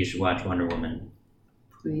that you should watch Wonder Woman.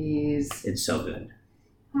 Please. It's so good.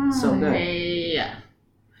 So good. Yeah.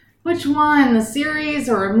 Which one? The series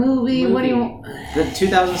or a movie? What do you want? The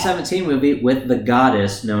 2017 movie with the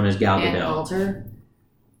goddess known as Gal Ann Gadot. Coulter.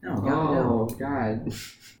 No, Gal Gadot. Oh, God.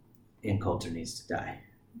 Ann Coulter needs to die.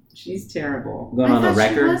 She's terrible. I'm going I on the thought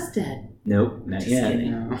record. She was dead. Nope, not Just yet.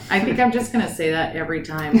 kidding. No. I think I'm just gonna say that every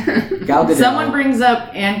time. Gal Gadot. Someone brings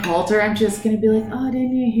up Ann Coulter, I'm just gonna be like, "Oh,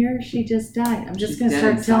 didn't you hear she just died?" I'm just She's gonna dead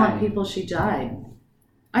start telling inside. people she died.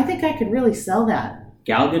 I think I could really sell that.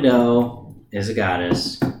 Gal Gadot is a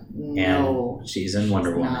goddess, No, and she's in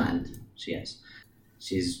Wonder she's Woman. not. She is.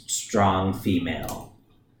 She's strong female.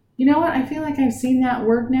 You know what? I feel like I've seen that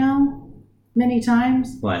word now many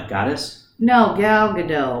times. What, goddess? No, Gal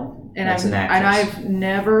Gadot. And That's an actress. and I've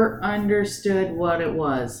never understood what it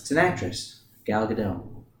was. It's an actress. Gal Gadot.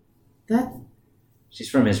 That She's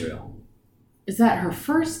from Israel. is that her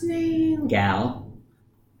first name? Gal.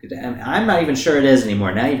 I'm not even sure it is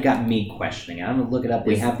anymore. Now you've got me questioning it. I'm going to look it up.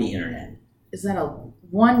 We have the internet. Is that a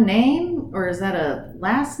one name or is that a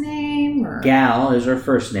last name or Gal is her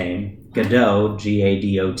first name. Gadot,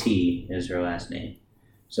 G-A-D-O-T, is her last name.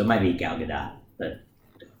 So it might be Gal Gadot. But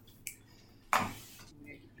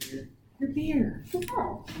your beer?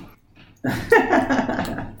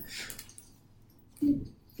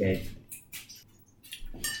 Okay.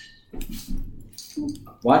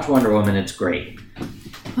 Watch Wonder Woman. It's great.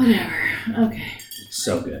 Whatever. Okay. It's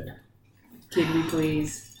so good. Kid me,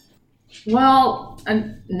 please. Well,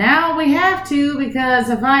 now we have to because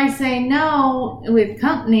if I say no with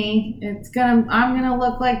company, I'm gonna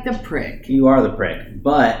look like the prick. You are the prick.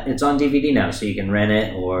 But it's on DVD now, so you can rent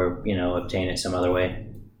it or, obtain it some other way.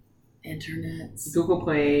 Internets. Google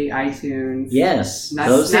Play, iTunes. Yes. Not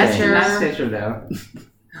those Stitcher. things. Not Stitcher, though.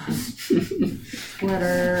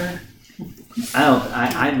 Twitter.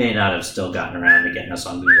 I may not have still gotten around to getting us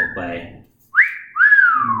on Google Play.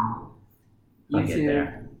 I'll get YouTube.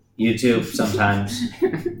 there. YouTube sometimes.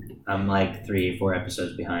 I'm like 3-4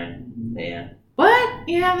 episodes behind. Yeah. What?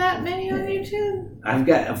 You have that many on YouTube? I've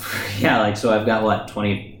got, I've got what,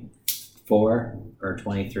 24 or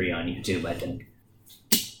 23 on YouTube, I think.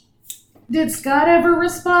 Did Scott ever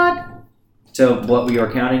respond? So what we were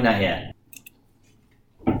counting? Not yet.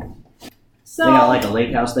 So, They got like a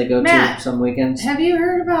lake house they go Matt, to some weekends. have you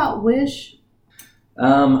heard about Wish?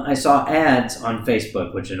 I saw ads on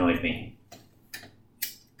Facebook, which annoyed me.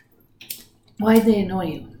 Why'd they annoy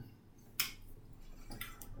you?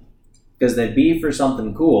 Because they'd be for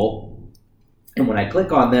something cool, and when I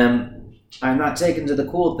click on them, I'm not taken to the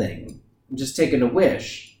cool thing. I'm just taken to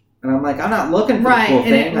Wish. And I'm like, I'm not looking for Right, the cool and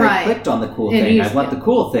thing. I right. clicked on the cool And thing. you- I want the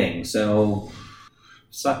cool thing. So,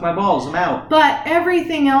 suck my balls. I'm out. But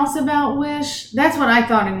everything else about Wish, that's what I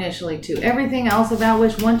thought initially too. Everything else about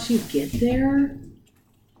Wish, once you get there,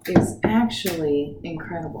 is actually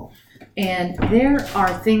incredible. And there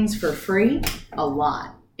are things for free, a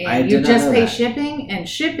lot. I And did you not just know pay that. shipping, and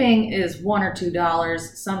shipping is $1 or $2,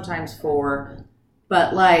 sometimes $4.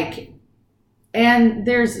 But and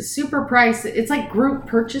there's super price. It's like group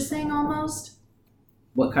purchasing almost.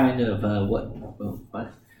 What kind of,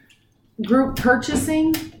 what? Group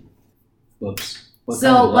purchasing. Whoops. What So,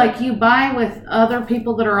 kind of what? like, you buy with other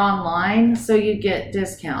people that are online, so you get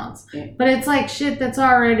discounts. Yeah. But it's like shit that's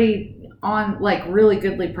already on, like, really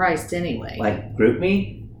goodly priced anyway. Like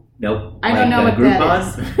GroupMe? Nope. I don't know what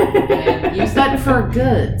that And use But for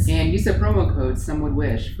goods. And use the promo code Some Would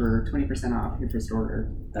Wish for 20% off your first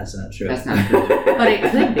order. That's not true. That's not true. But it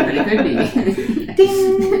could But it be. could be.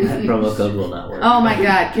 Ding! That promo code will not work. Oh my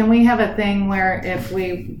god, can we have a thing where if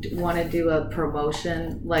we want to do a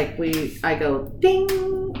promotion, like I go ding,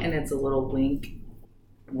 and it's a little wink.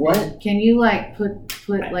 What? Can you, like, put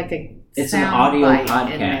like a It's an sound audio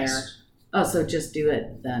bite in there? podcast. Oh, so just do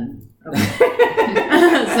it then. Okay.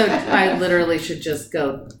 So I literally should just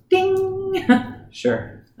go ding.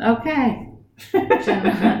 Sure. Okay.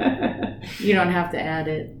 You don't have to add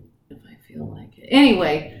it if I feel like it.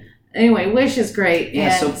 Anyway, Wish is great.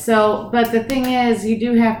 Yeah, And so, but the thing is, you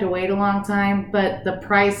do have to wait a long time, but the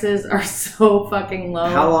prices are so fucking low.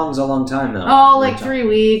 How long's a long time, though? Oh, like 3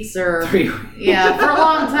 weeks or 3 weeks. yeah, for a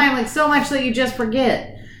long time, like so much that you just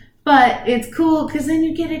forget. But it's cool because then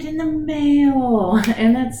you get it in the mail,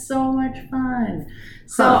 and that's so much fun.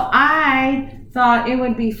 So Huh. I thought it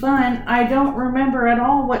would be fun. I don't remember at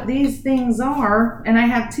all what these things are, and I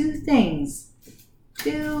have two things.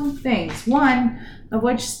 One of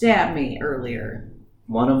which stabbed me earlier.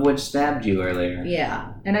 One of which stabbed you earlier.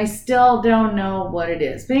 Yeah, and I still don't know what it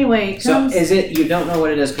is. But anyway, it So comes is it you don't know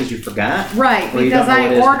what it is because you forgot? right or you because don't know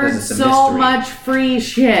what it I is ordered because it's a so mystery? much free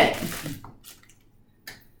shit.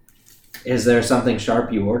 Is there something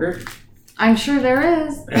sharp you ordered? I'm sure there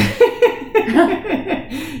is.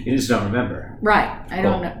 You just don't remember. Right. I Cool.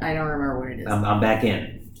 don't know. I don't remember what it is. I'm back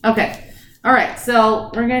in. Okay. All right. So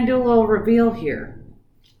we're gonna do a little reveal here.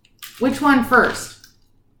 Which one first?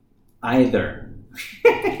 Either.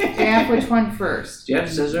 Jeff, which one first? Do you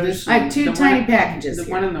have scissors? I have two The tiny one- packages The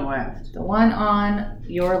here. one on the left. The one on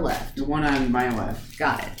your left. The one on my left.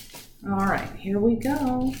 Got it. All right. Here we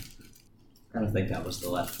go. I don't think that was the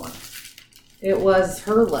left one. It was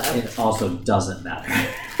her left. It also doesn't matter.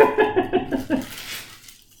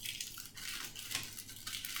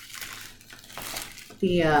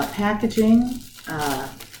 The packaging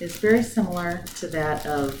is very similar to that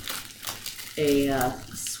of a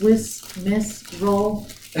Swiss Miss roll.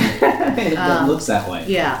 It looks that way.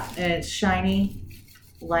 Yeah, and it's shiny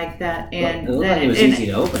like that. And It looked then like it was easy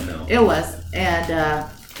to open though. It was, and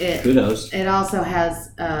it Kudos. it also has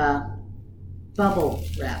bubble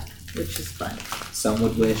wrap, which is fun. Some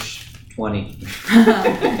would wish 20.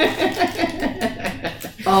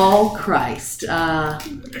 Oh Christ!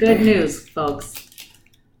 Good news, folks.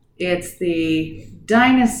 It's the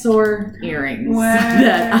dinosaur earrings What?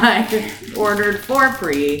 that I ordered for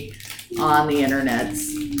free on the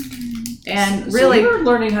internets. And So really, you're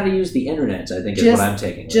learning how to use the internet, I think is Just- what I'm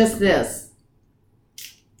taking. just this.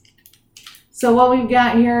 So what we've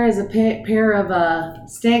got here is a pair of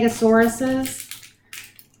Stegosauruses,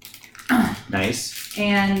 Nice.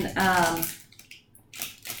 and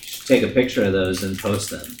Just take a picture of those and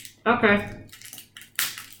post them. okay.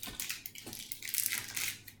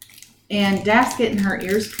 And Daph's getting her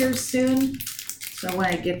ears pierced soon, so I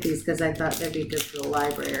want to get these because I thought that'd be good for the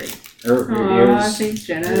library. Her Aw, ears, thanks,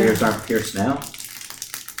 Jenna. her ears aren't pierced now.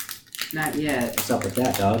 Not yet. What's up with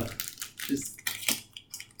that, dog? Just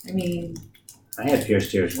I mean, I had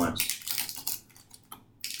pierced ears once.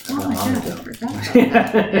 oh Not my long god, I ago. forgot about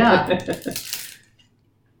that. Yeah.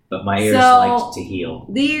 But my ears So- liked to heal.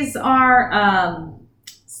 These are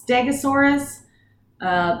Stegosaurus,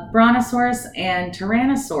 Brontosaurus, and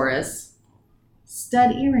Tyrannosaurus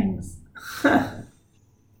stud earrings.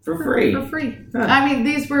 For free. For free. Huh. I mean,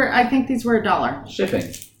 I think these were $1.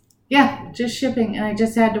 Shipping. Yeah, just shipping, and I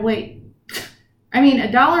just had to wait. I mean,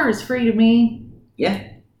 $1 is free to me. Yeah.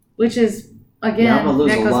 Which is, again, Yeah, I'm gonna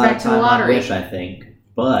lose that a goes lot back of to the time on lottery. Wish, I think.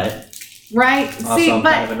 But Right? Also, See, I'm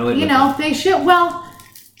but, kind of annoyed you with know, they should, well,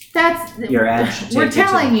 that's, your ad should take we're you to the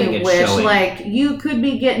telling thing you, it's Wish, showing. like, you could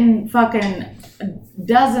be getting fucking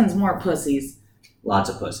dozens more pussies. Lots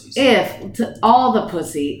of pussies. All the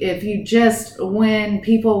pussy, if you just, when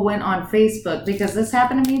people went on Facebook, because this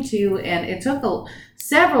happened to me too, and it took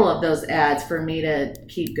several of those ads for me to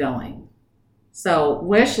keep going. So,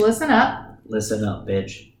 Wish, listen up. Listen up,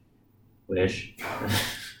 bitch. Wish.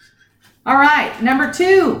 All right, number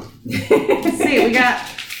 2. Let's see, we got,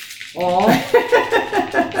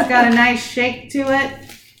 it's got a nice shake to it.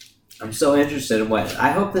 I'm so interested in what. I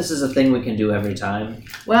hope this is a thing we can do every time.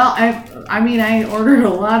 Well, I mean, I ordered a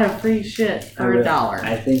lot of free shit for $1.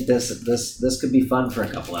 I think this could be fun for a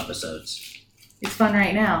couple episodes. It's fun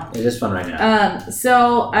right now. It is fun right now.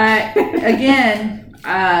 So again,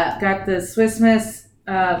 got the Swiss Miss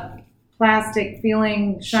plastic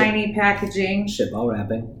feeling shiny packaging. Ship all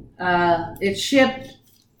wrapping. It's shipped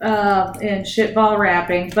in shit ball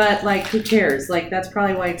wrapping, but like, who cares? Like, that's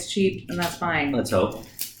probably why it's cheap, and that's fine. Let's hope.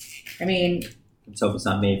 I mean, Let's hope it's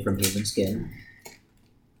not made from human skin.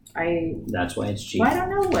 That's why it's cheap. well, I don't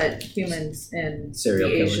know what humans in Serial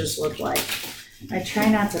the killers. Asians look like. I try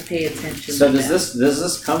not to pay attention. So to does that.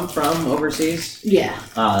 this come from overseas? Yeah.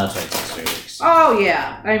 Oh, that's why it takes 3 weeks. Oh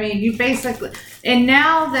yeah. I mean, you basically, and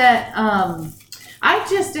now that I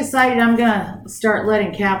just decided I'm gonna start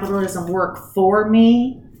letting capitalism work for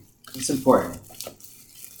me. It's important.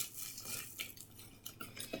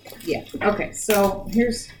 Yeah. Okay. So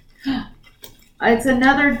here's. It's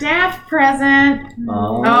another Daft present.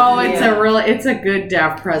 Oh, yeah. it's a good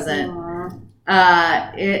Daft present.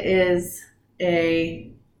 Aw. It is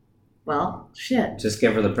a, well, shit. Just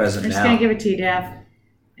give her the I'm present just now. gonna give it to you, Daft,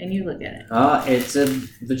 and you look at it. It's a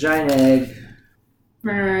vagina egg.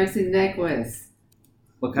 It's a necklace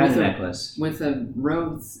What kind of With a- necklace? with a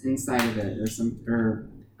rose inside of it, or some, or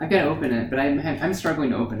I gotta open it, but I'm struggling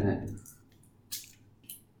to open it.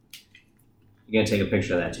 You gotta take a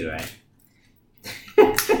picture of that too, right?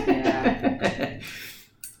 Yeah.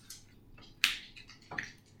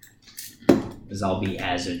 Because I'll be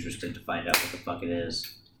as interested to find out what the fuck it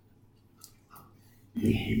is.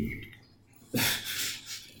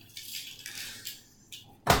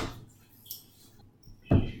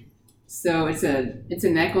 So it's a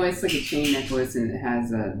necklace, like a chain necklace, and it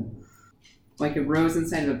has a rose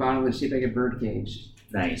inside of the bottle that's shaped like a bird cage.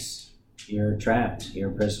 Nice. You're trapped.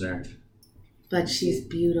 You're a prisoner. But she's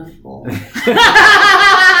beautiful.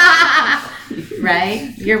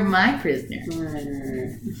 Right? You're my prisoner.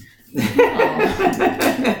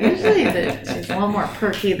 Usually she's a little more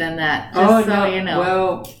perky than that. Just so you know.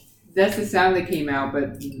 Well, that's the sound that came out,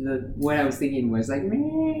 but what I was thinking was like,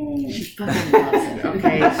 meh. She fucking loves it,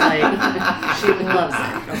 okay? Like, she loves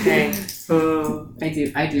it, okay?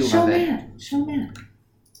 I do Show love it. man. Show man.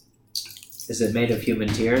 Is it made of human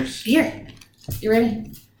tears? Here. You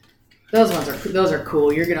ready? Those are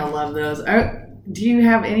cool. You're gonna love those. Do you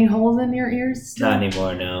have any holes in your ears still? Not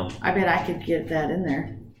anymore, no. I bet I could get that in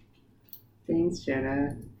there. Thanks,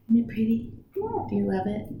 Jenna. Isn't it pretty? Do you love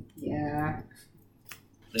it? Yeah.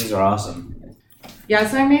 These are awesome. Yeah,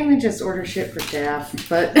 so I mainly just order shit for Daff,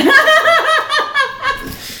 but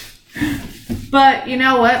but you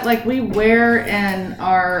know what? Like, we wear and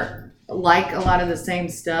are like a lot of the same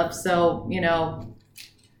stuff, so you know,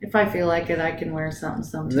 if I feel like it, I can wear something.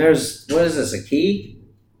 What is this, a key?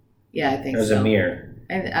 Yeah, I think There's so. a mirror.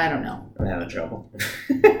 I don't know. I'm having trouble.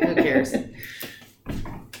 Who cares?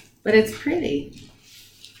 But it's pretty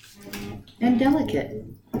and delicate.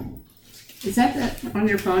 Is that on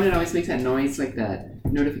your phone? It always makes that noise, like that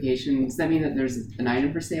notification. Does that mean that there's an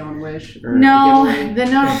item for sale on Wish? Or No, a giveaway? the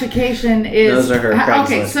notification is. Those are her Craigslist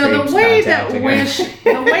Okay, so the creeps way that contacting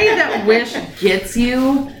her. Wish gets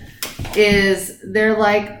you is they're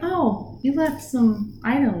like, oh, you left some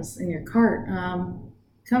items in your cart.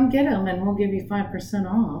 Come get them, and we'll give you 5%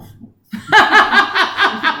 off.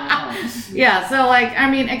 Yeah, so like, I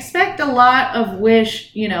mean, expect a lot of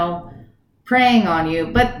Wish, you know, preying on you.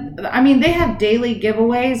 But I mean, they have daily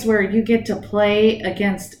giveaways where you get to play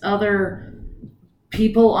against other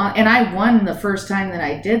people on, and I won the first time that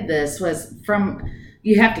I did this. Was from,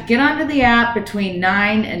 you have to get onto the app between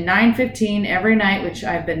 9 and 9:15 every night, which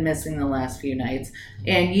I've been missing the last few nights,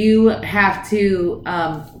 and you have to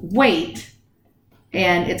wait.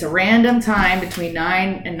 And it's a random time between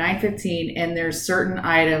 9 and 9:15, and there's certain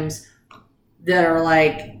items that are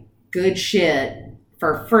like good shit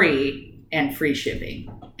for free and free shipping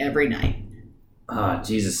every night. Oh,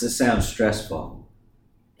 Jesus, this sounds stressful.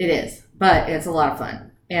 It is, but it's a lot of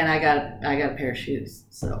fun. And I got a pair of shoes,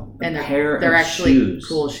 so and they're actually shoes.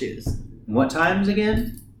 cool shoes. What times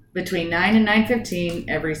again? Between 9 and 9:15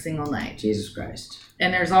 every single night, Jesus Christ.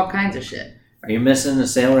 and there's all kinds of shit. Are you missing the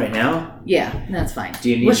sale right now? Yeah, that's fine. Do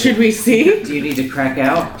you need What should we see? Do you need to crack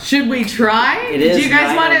out? Should we try? It is Do you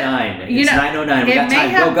guys want to? 9:09. You It's know, 9:09. We It got may time.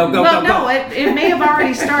 have, Go. no, it may have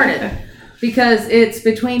already started because it's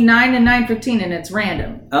between 9 and 9:15 and it's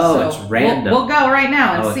random. Oh, So it's random. We'll go right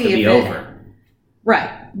now and Oh, it see could if be it. over.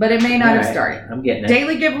 Right, but it may not have Alright, started. I'm getting it.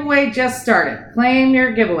 Daily giveaway just started. Claim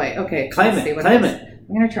your giveaway. Okay, Claim let's see it. what Claim is. it.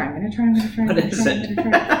 I'm gonna try. What is it?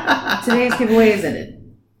 Today's giveaway is ended.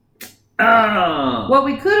 Oh. What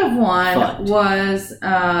we could have won Fucked. was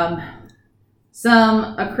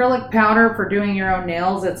some acrylic powder for doing your own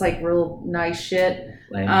nails. It's like real nice shit.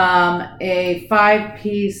 Lame. A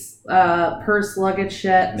 5-piece purse luggage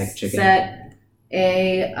set, McChicken.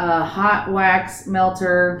 a hot wax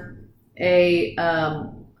melter, a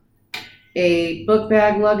book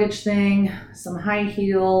bag luggage thing, some high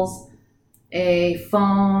heels, a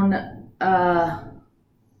phone.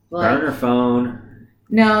 Burner phone.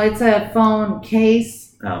 No, it's a phone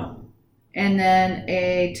case, Oh. and then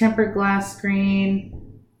a tempered glass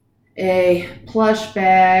screen, a plush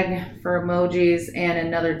bag for emojis, and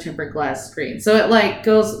another tempered glass screen. So it like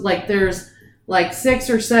goes like there's like 6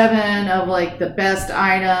 or 7 of like the best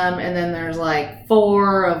item, and then there's like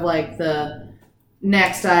 4 of like the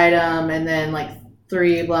next item, and then like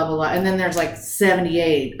 3 blah blah blah, and then there's like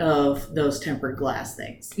 78 of those tempered glass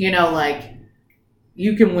things. You know, like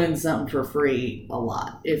you can win something for free a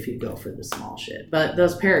lot if you go for the small shit. But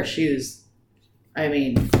those pair of shoes, I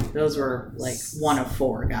mean, those were like 1 of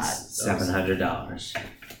 4 got those. $700.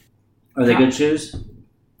 Are they good shoes?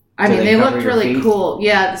 I Do mean, they they cover looked your really feet? cool.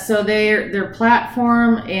 Yeah, so they're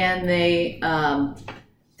platform, and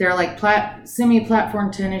they're like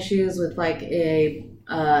semi-platform tennis shoes with like a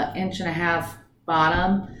 1.5 inch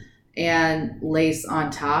bottom and lace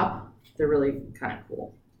on top. They're really kind of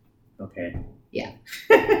cool. Okay. Yeah.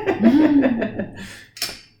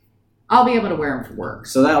 I'll be able to wear them for work.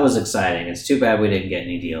 So that was exciting. It's too bad we didn't get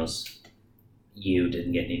any deals. You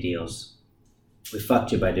didn't get any deals. We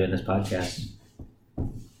fucked you by doing this podcast.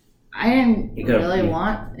 I didn't You could've- really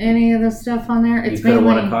want any of the stuff on there. You It's could have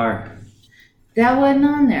mainly won a car. that wasn't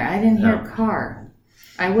on there. I didn't hear No. car.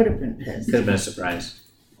 I would have been pissed. Could have been a surprise.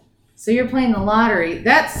 So you're playing the lottery.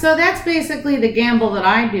 That's basically the gamble that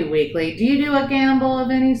I do weekly. Do you do a gamble of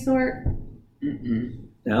any sort? Mm-mm.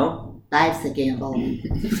 No? Life's a gamble.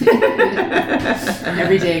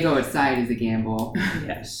 Every day I go outside is a gamble.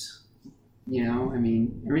 Yes. You know, I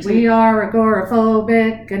mean, every time We are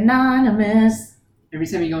agoraphobic anonymous. you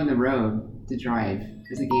go on the road to drive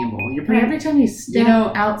is a gamble. You're But pretty every time you step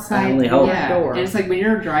know, outside I only the hope. door. And it's like when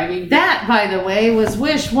you're driving. That, by the way, was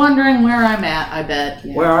Wish wondering where I'm at, I bet.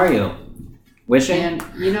 Yeah. Where are you? Wishing? And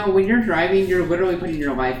you know, when you're driving, you're literally putting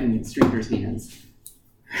your life in strangers' hands.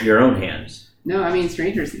 Your own hands. No, I mean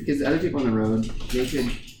strangers, because other people on the road, they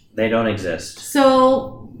could. They don't exist.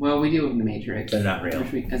 So, Well, we do in the Matrix. They're not real.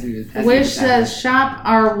 Which we, as we Wish says, shop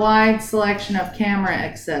our wide selection of camera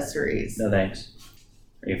accessories. No thanks.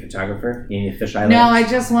 Are you a photographer? You need a fisheye No, I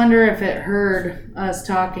lens? just wonder if it heard us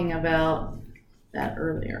talking about that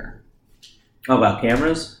earlier. Oh, about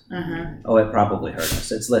cameras? Uh-huh. Oh, it probably heard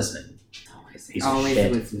us. It's listening. Piece of always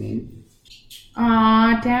shit. listening.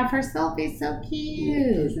 Aw, Dapper Selfie's so cute.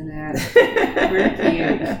 Isn't it?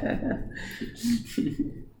 We're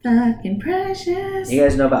Fucking precious. You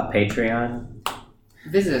guys know about Patreon?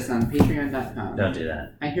 Visit us on patreon.com. Don't do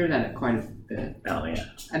that. I hear that quite a bit. Oh, yeah.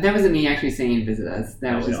 And that wasn't me actually saying visit us.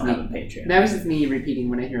 That No, was we just don't have a me. Patreon. That was just me repeating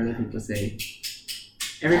what I hear other people say.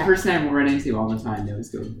 Every person I run into all the time, they always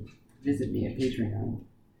go, visit me at Patreon.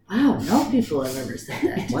 Wow, no people have ever said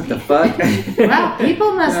that. to What me. the fuck? Wow,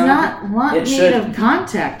 people must No. not want It me should- to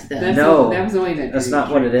contact them. That's No, that was only that. That's dream-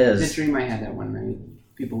 not what it The is. dream I had that one night.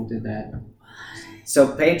 People did that. So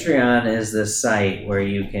Patreon is this site where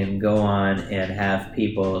you can go on and have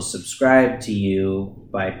people subscribe to you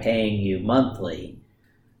by paying you monthly.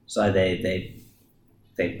 So they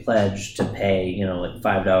pledge to pay, you know, like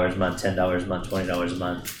 $5 a month, $10 a month, $20 a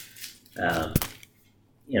month,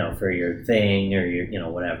 you know, for your thing or your, you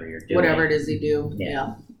know, whatever you're doing. Whatever it is you do. Yeah.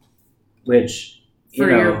 Yeah. Which, you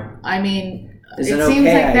For know, your, I mean, is it an seems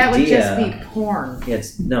okay like that would idea. just be porn.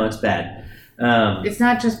 it's bad. It's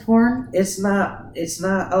not just porn. It's not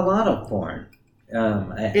a lot of porn.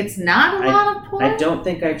 It's not a lot of porn. I don't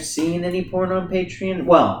think I've seen any porn on Patreon.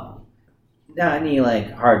 Well, not any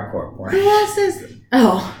like hardcore porn. Who else is?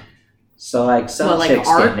 Oh, So like some What, like chicks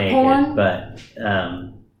art get naked, porn? but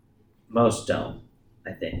most don't.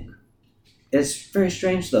 I think it's very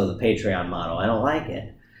strange though, the Patreon model. I don't like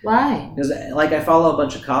it why? because like I follow a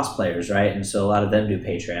bunch of cosplayers, right? And so a lot of them do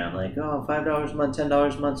Patreon. Like, oh, $5 a month,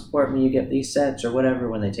 $10 a month, support me. You get these sets or whatever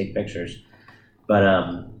when they take pictures. But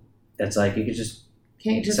it's like you could just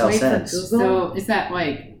Can't you just Sell wait sets. for Google? So is that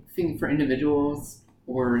like thing for individuals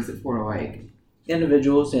or is it for like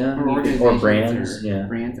individuals, yeah, or or organizations brands, or yeah.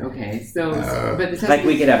 brands? Okay, so but this has Like to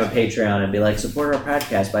we be- could have a Patreon and be like, support our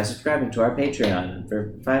podcast by subscribing to our Patreon for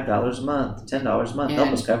 $5 a month, $10 a month, help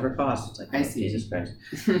And- us cover costs. It's like, I oh, see. Jesus Christ.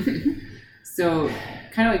 So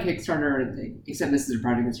kind of like Kickstarter, except this is a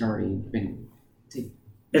project that's already been.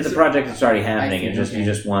 It's a project that's already happening. see, You okay.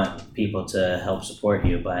 just want people to help support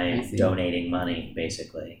you I by see. donating money,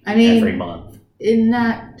 basically, I mean- every month. Isn't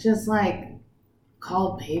that just like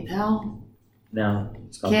called PayPal? No,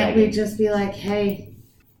 it's called Can't we begging. just be like, hey,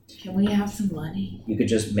 can we have some money? You could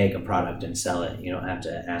just make a product and sell it. You don't have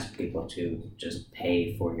to ask people to just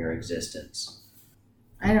pay for your existence.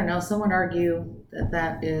 I don't know. Some would argue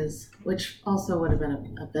that is, which also would have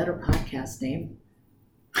been a better podcast name.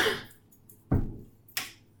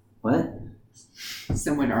 What?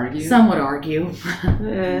 Some would argue. Some would argue.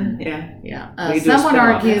 Yeah. Yeah. We could do a Some would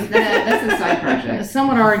spin-off. argue That's a side project. Some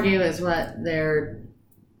would argue is what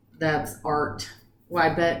that's art. Well,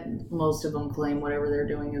 I bet most of them claim whatever they're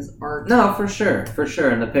doing is art. No, for sure.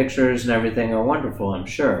 And the pictures and everything are wonderful, I'm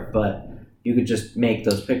sure. But you could just make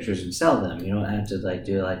those pictures and sell them. You don't have to like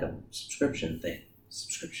do like a subscription thing.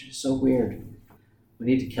 Subscription is so weird. We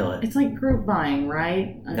need to kill it. It's like group buying,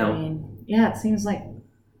 right? I No. mean, yeah, it seems like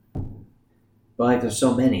But like there's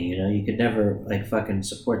so many, you know, you could never like fucking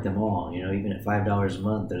support them all. You know, even at $5 a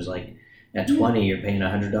month, there's like at 20 you're paying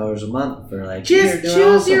 $100 a month for like just here, do it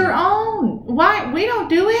choose awesome. your own. Why we don't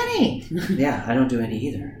do any? Yeah, I don't do any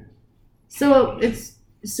either. So what you're What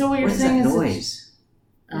is saying that is noise?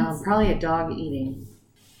 probably a dog eating.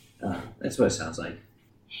 That's what it sounds like.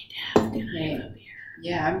 Hey,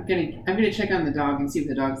 Yeah, I'm gonna check on the dog and see what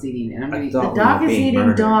the dog's eating, and I'm gonna thought- The dog we were is being eating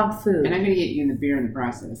murdered. dog food. and I'm gonna get you in the beer in the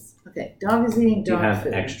process. Okay, dog is eating Do you dog have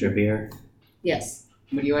food. extra beer? Yes.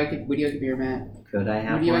 Would you like a beer, Matt? Could I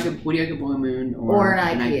have Would you one? like a Blue Moon Or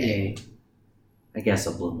an IPA. I guess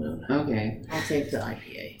a Blue Moon. Okay. I'll take the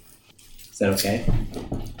IPA. Is that okay?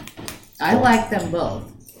 I like them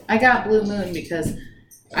both. I got Blue Moon because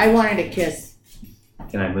I wanted to kiss.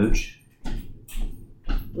 Can I mooch?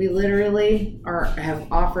 We literally have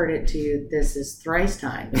offered it to you. This is thrice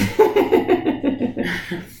time.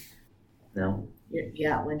 No.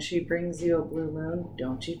 Yeah, when she brings you a Blue Moon,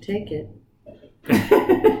 don't you take it.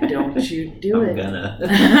 Don't you do I'm it. gonna.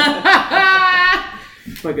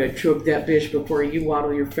 If I gotta choke that bitch before you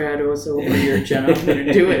waddle your fat ass over here, Jenna, I'm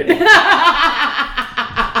gonna do it. It's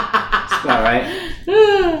all right.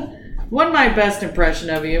 Wasn't my best impression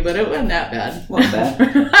of you, but it wasn't that bad. Wasn't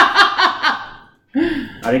bad.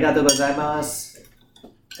 Arigato gozaimasu.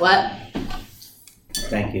 What?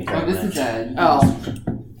 Thank you very Oh, this much. is Oh.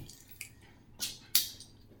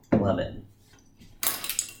 Love it.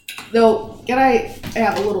 Though, can I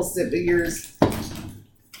have a little sip of yours?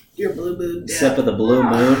 Your Blue Moon. Sip of the Blue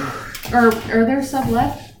Moon. Are there some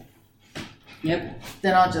left? Yep.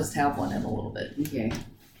 Then I'll just have one in a little bit. Okay.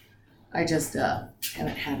 I just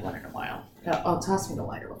haven't had one in a while. Oh, toss me the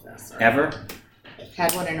lighter real fast. Sorry. Ever?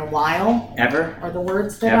 Had one in a while Ever? are the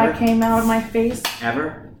words that Ever? I came out of my face.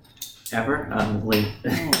 Ever? Ever? I'm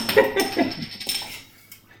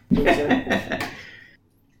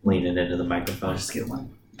leaning into the microphone. Just get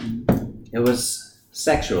one. It was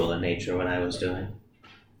sexual in nature when I was doing.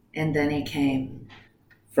 And then he came.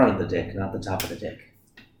 Front of the dick, not the top of the dick.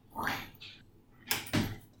 Why?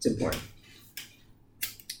 It's important.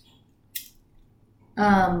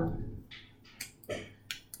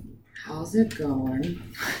 How's it going?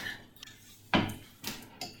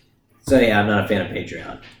 So yeah, I'm not a fan of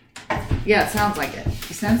Patreon. Yeah, it sounds like it.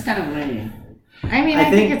 It sounds kind of lame. I mean, I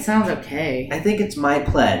I think think- it sounds okay. I think it's my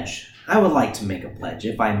pledge. I would like to make a pledge,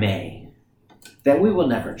 if I may, that we will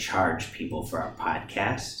never charge people for our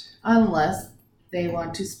podcast. Unless they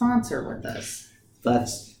want to sponsor with us.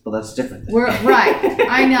 That's different. Than We're right.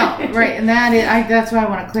 I know. Right. And that's what I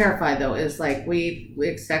want to clarify though, is like we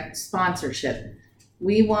accept sponsorship.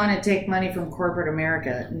 We want to take money from corporate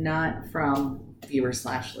America, not from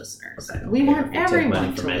viewers/listeners. I don't We care want if we take everyone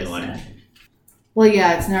money to from anyone. listen. Well,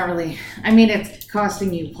 yeah, it's not really. I mean, it's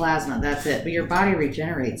costing you plasma. That's it. But your body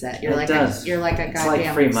regenerates that. You're It like does. you're like a It's like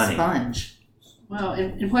goddamn free money. sponge. Well,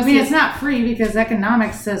 and I plus, mean, it's not free because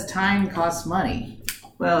economics says time costs money.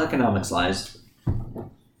 Well, economics lies.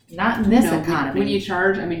 Not in this no, economy. when you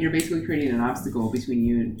charge, I mean, you're basically creating an obstacle between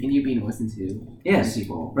you and you being listened to. Yes. by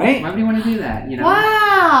people. Right? Why would you want to do that? You know.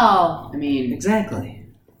 Wow, I mean, Exactly.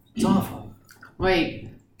 It's awful. like,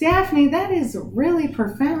 Daphne, that is really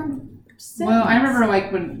profound. well, I remember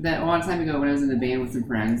like a long time ago when I was in the band with some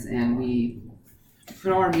friends, and we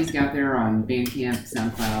put all our music out there on Bandcamp,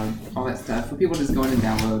 SoundCloud, all that stuff for people to just go in and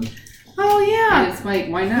download. Oh yeah. And it's like,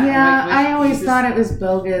 why not? Yeah, Like, I always this- thought it was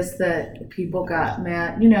bogus that people got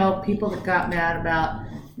mad. You know, people that got mad about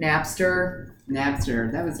Napster.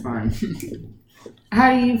 Napster. That was fun.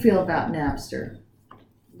 How do you feel about Napster?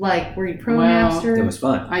 Like, were you pro Well, Napster? It was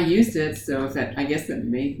fun. I used it, so I guess that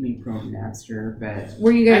made me pro Napster. But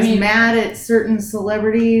Were you guys I mean- mad at certain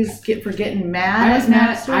celebrities for getting mad I was at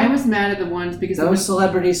mad. Napster? I was mad at the ones because Those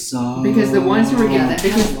celebrities saw. because the ones who were Yeah, getting that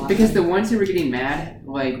had a lot because of the ones who were getting mad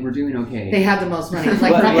like were doing okay. They had the most money. Like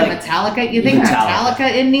But, fucking like, Metallica. You think Metallica.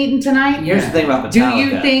 Metallica isn't eating tonight? Here's the thing about Do Metallica.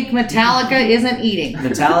 you think Metallica isn't eating?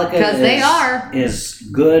 Metallica Because they are. is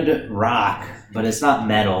good rock, but it's not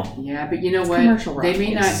metal. Yeah, but you know It's what? commercial rock. They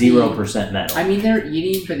may not It's be- 0% metal. I mean, they're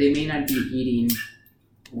eating, but they may not be eating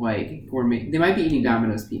like gourmet. They might be eating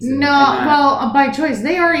Domino's pizza. No, and not- well, by choice.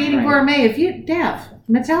 They are eating Right. gourmet. If you,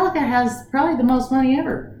 Metallica has probably the most money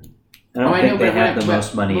ever. I don't Oh, I think know, they but have what- the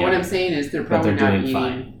most money But what ever. I'm saying is they're But probably they're not doing eating.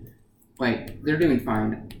 fine. Like they're doing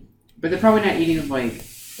fine, but they're probably not eating like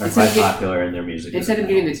They're instead quite of get- popular in their music. instead of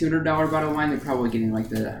getting the $200 bottle of wine, they're probably getting like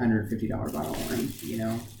the $150 bottle of wine. You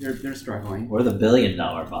know, they're struggling. Or the $1 billion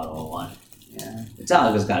bottle of wine. Yeah.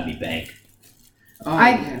 Metallica's got to be bank. Oh,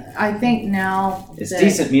 yeah. I think now It's that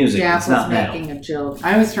decent music. Jeff It's not was metal. making a joke.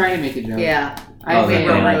 I was trying to make a joke. Yeah, I Oh, we they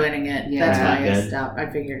were like- ruining it. Yeah. That's why I Good. stopped. I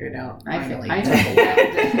figured it out finally. I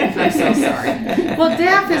I'm so sorry. Well,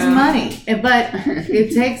 Daff is money, but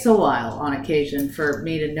it takes a while on occasion for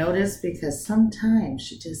me to notice because sometimes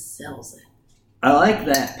she just sells it. I like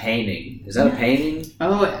that painting. Is that a painting?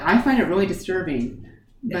 Oh, I find it really disturbing,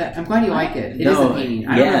 but I'm glad you like it. It is No, a painting.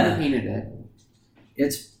 I yeah. don't know who painted it.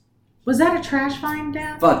 It's Was that a trash find,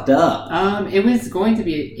 Dad? Fucked up. It was going to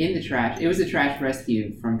be in the trash. It was a trash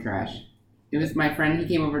rescue from trash. It was my friend. He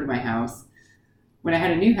came over to my house when I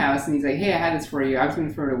had a new house, and he's like, "Hey, I had this for you. I was going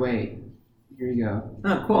to throw it away. Here you go."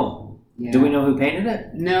 Oh, cool. Yeah. Do we know who painted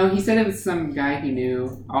it? No, he said it was some guy he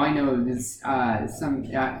knew. All I know is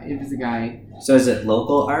it was a guy. So is it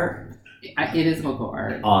local art? It is local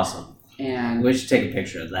art, Awesome. and We should take a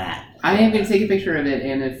picture of that. I am going to take a picture of it,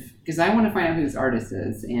 and because I want to find out who this artist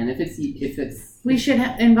is, and if it's We should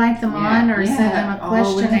invite them on or Yeah. send them a Oh,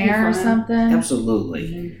 wouldn't that be questionnaire or fun? something.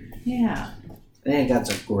 Absolutely. Yeah. I think that's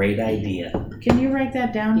a great idea. Can you write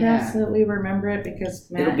that down, Dad, Yeah. so that we remember it? Because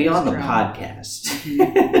Matt It'll be on the is drunk.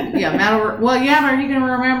 podcast. Yeah, Matt. Well, yeah, but are you going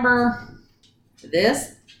to remember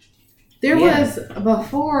this? There Yeah. was,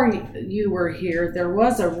 before you were here, there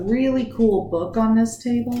was a really cool book on this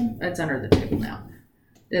table. It's under the table now.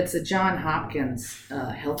 It's a John Hopkins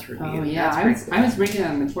health review. Oh yeah, That's I pretty was cool. I was reading it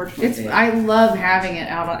on the porch one It's day. I love having it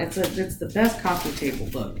out on. It's the best coffee table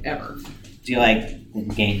book ever. Do you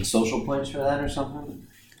gain social points for that or something?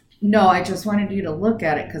 No, I just wanted you to look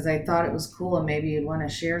at it because I thought it was cool and maybe you'd want to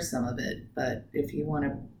share some of it. But if you want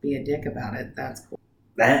to be a dick about it, that's cool.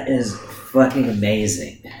 That is fucking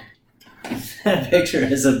amazing. That picture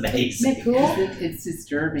is amazing. Isn't it cool? It's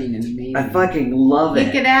disturbing and amazing. I fucking love We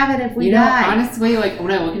it. could have it if we you know, die. honestly, like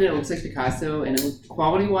when I look at it, it looks like Picasso, and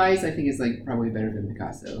quality wise, I think it's like probably better than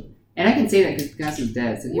Picasso. And I can say that because Picasso's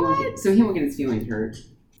dead, so he won't get his feelings hurt.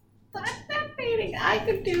 That painting, I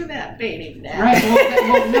could do that painting now. Right?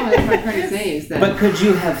 No, that's what I'm trying to say is that. But could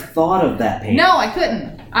you have thought of that painting? No, I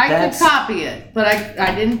couldn't. I That's- could copy it, but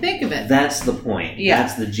I didn't think of it. That's the point. Yeah.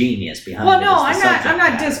 That's the genius behind Well, it. no, is I'm the not. I'm subject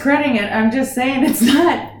not matter. discrediting it. I'm just saying it's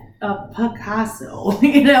not a Picasso.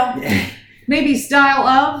 You know, maybe style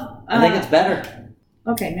of. I think it's better.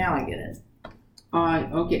 Okay, now I get it.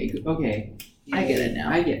 Okay. I get it now.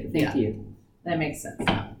 I get it. Thank Yeah. you. That makes sense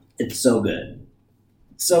now. It's so good.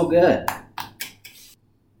 It's so good.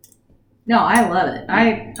 No, I love it.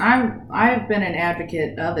 I've been an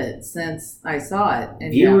advocate of it since I saw it.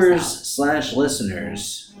 In Viewers /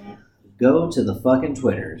 listeners, go to the fucking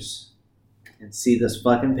Twitters and see this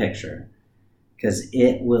fucking picture. Because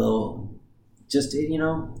it will just,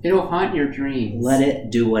 It'll haunt your dreams. let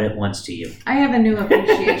it do what it wants to you. I have a new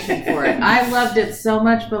appreciation for it. I loved it so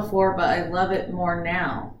much before, but I love it more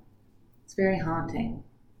now. It's very haunting.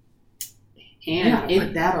 And Yeah,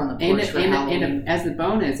 put that on the porch for Halloween. and as the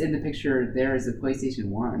bonus, in the picture, there is a PlayStation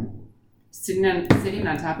 1 sitting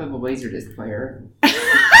on top of a Laserdisc player.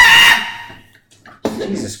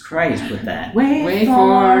 Jesus Christ with that.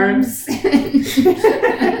 Waveforms.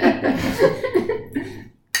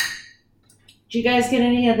 Did you guys get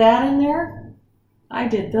any of that in there? I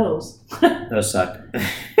did those. Those suck.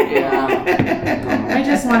 Yeah. I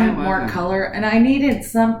just wanted I more love it. color, and I needed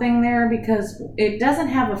something there because it doesn't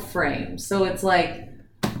have a frame. So it's like,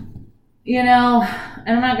 and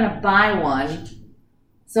I'm not going to buy one.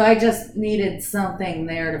 So I just needed something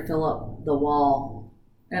there to fill up the wall,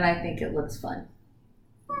 and I think it looks fun.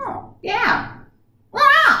 Oh, yeah.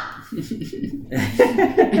 Ah!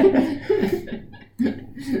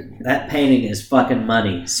 That painting is fucking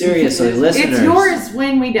money. Seriously, listeners. It's yours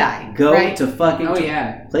when we die. Go right? to fucking. Oh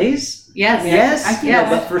yeah. Please? Yes. Yes? I can't Yeah,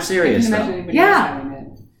 imagine- but for serious I can't imagine though. anybody Yeah. else having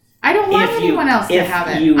it. I don't want If you- anyone else to if have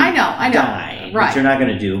it. you I know. Die, which Right. you're not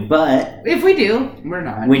going to do, but If we do, We're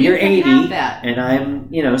not. when you you're can 80 have that. and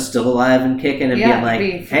I'm, still alive and kicking and Yeah, being like,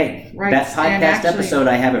 be- hey, right, that and podcast actually- episode,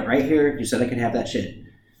 I have it right here. You said I could have that shit.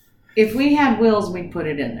 If we had wills, we'd put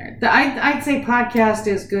it in there. I'd say podcast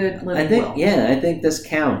is good living will. I think this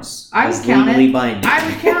counts. I would as count it. legally binding. I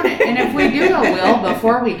would count it. And if we do a will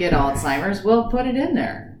before we get Alzheimer's, we'll put it in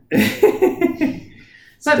there.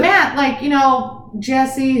 But Matt,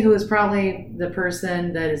 Jesse, who is probably the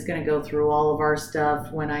person that is going to go through all of our stuff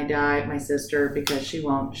when I die, my sister, because she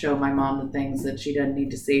won't show my mom the things that she doesn't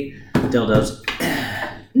need to see. Dildos.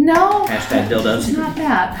 No. Hashtag dildos. It's not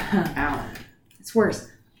that. Ow. It's worse.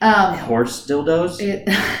 Horse dildos? It.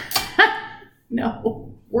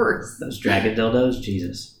 No, worse. Those dragon dildos?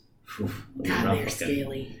 Jesus. Oof, God, rough they're looking.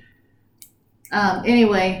 scaly.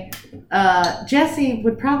 Anyway, Jesse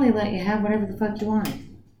would probably let you have whatever the fuck you wanted.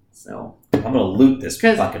 So, I'm going to loot this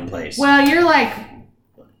 'Cause- fucking place. well, you're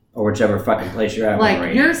or whichever fucking place you're at. when we're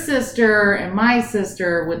like in. your sister and my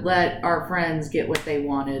sister would let our friends get what they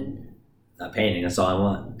wanted. A painting, that's all I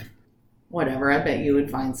want. Whatever, I bet you would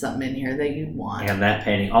find something in here that you'd want. And that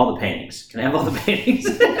painting, all the paintings. Can I have all the paintings?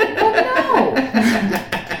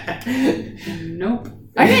 Nope.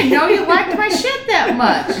 I didn't know you liked my shit that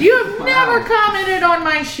much. You have Wow. never commented on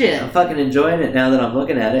my shit. I'm fucking enjoying it now that I'm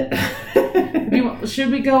looking at it.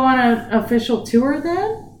 Should we go on an official tour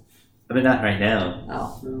then? I mean, not right now.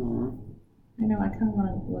 Oh, Oh. I know. I kind of want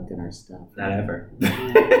to look at our stuff. Not ever. We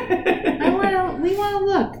want to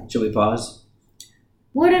look. Should we pause?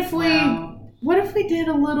 What if we? Wow. What if we did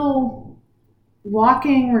a little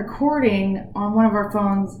walking recording on one of our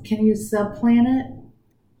phones? Can you subplan it?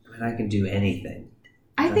 I mean, I can do anything.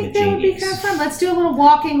 I I'm think a that would be genius. kind of fun. Let's do a little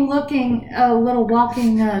walking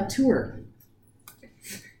tour.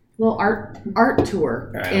 Little art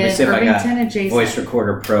tour All right, let me in see if I got Irvington adjacent. Voice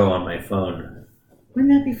Recorder Pro on my phone.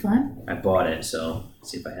 Wouldn't that be fun? I bought it, so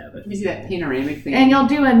let's see if I have it. Let me see that panoramic thing. And you'll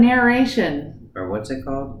do a narration. Or what's it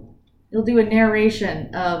called? You'll do a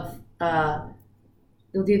narration of.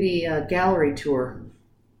 You'll do the gallery tour.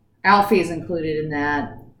 Alfie's included in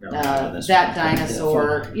that. No, I don't know this That one.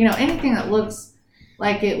 dinosaur. You know, anything that looks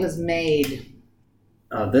like it was made.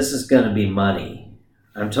 Oh, this is gonna be money.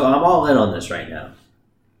 I'm all in on this right now.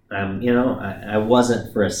 I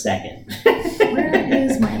wasn't for a second. Where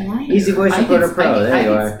is my lighter? Easy Voice Recorder Pro. There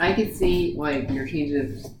you are. I could see like your change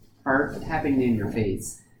of heart happening in your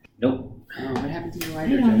face. Nope. Oh, what happened to your I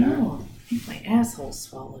lighter, don't Jenna? know. I think my asshole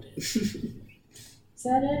swallowed it. Is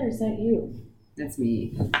that it or is that you? That's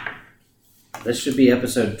me. This should be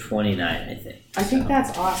episode 29, I think. I think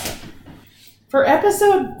that's awesome. For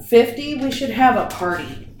episode 50, we should have a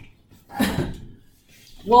party.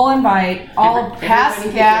 We'll invite all past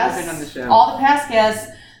Everybody who's ever been on the guests, show. all the past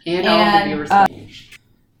guests, And all the viewers.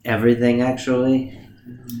 Everything, actually.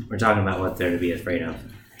 We're talking about what they're to be afraid of.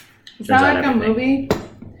 Is Turns that out like a everything. movie?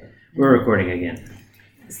 We're recording again.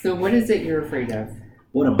 So what is it you're afraid of?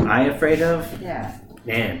 What am I afraid of? Yeah.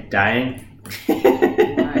 Man, dying.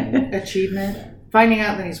 Why? Achievement. Finding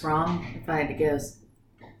out that he's wrong, if I had to guess.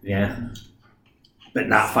 Yeah. But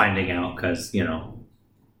not finding out because,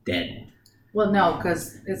 dead. Well, no,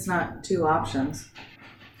 because it's not two options.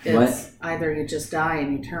 It's either you just die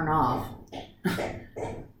and you turn off.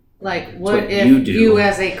 Like, what what if you do. you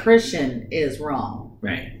as a Christian is wrong?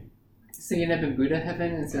 Right. So you end up in Buddha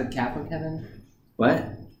heaven instead of Catholic heaven? What?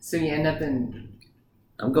 So you end up in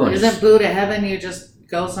I'm going Isn't to Buddha heaven, you just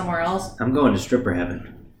go somewhere else? stripper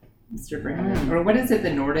heaven. stripper heaven? Or what is it,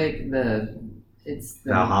 the Nordic, it's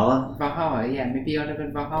the Valhalla? Valhalla, yeah, maybe you end up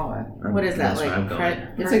in Valhalla. What is that, That's where I'm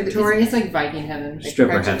like going. purgatory? It's like Viking heaven.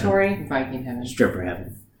 Stripper heaven. Purgatory? Viking heaven. Stripper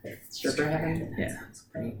heaven. Stripper heaven? Yeah. Sounds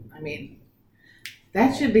great. I mean,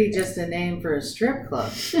 that should be just a name for a strip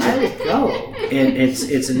club. I would go.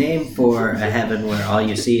 It's a name for a heaven where all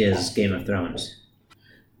you see is Game of Thrones.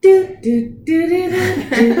 Do do do do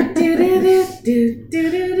do do do do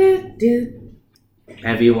do do do.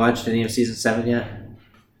 Have you watched any of season 7 yet?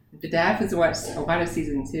 But Daph has watched a lot of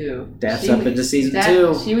season 2. Daph's She up was- into season Daph-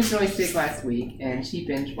 2. She was really sick last week, and she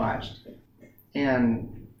binge watched.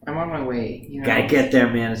 And I'm on my way. Gotta get there,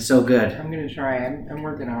 man. It's so good. I'm gonna try. I'm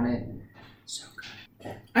working on it. So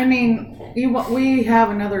good. I mean, we have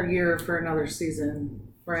another year for another season,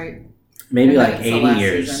 right? Maybe And then like it's the 80 last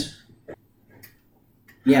years. season.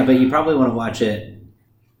 Yeah, but you probably want to watch it.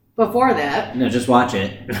 Before that, No, just watch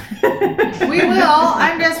it. we will.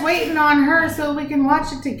 I'm just waiting on her so we can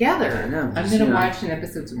watch it I together. know. I'm gonna watch an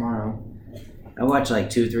episode tomorrow. I watch like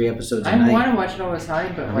 2-3 episodes a I night. want to watch it all the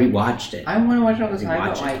time, but I like rewatched it. I want to watch it all the You time,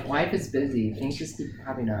 watch but it. like life is busy. Things just keep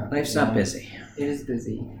popping up. Life's you not know? busy. It is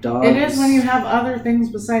busy. Dogs. It is when you have other things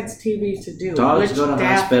besides TV to do. Dogs which go to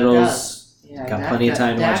Daft hospitals. does. Yeah, Got Daph plenty of does-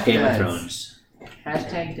 time to watch Daph Game of does. Thrones.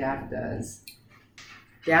 Hashtag Daph does.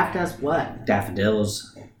 Daft does what?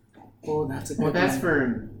 Daffodils. Oh, that's a good Well, that's one.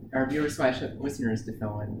 for our viewers / listeners to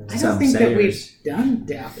fill in. I don't Some think that sayers. we've done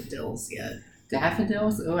daffodils yet.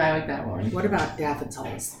 Daffodils? Oh, I like that one. What about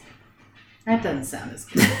daffodils? That doesn't sound as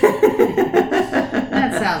good.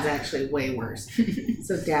 That sounds actually way worse.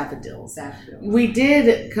 So daffodils. Daffodils. We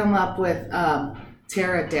did come up with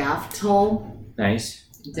pterodactyl, Nice.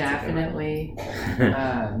 Definitely.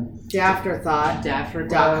 dafterthought.com.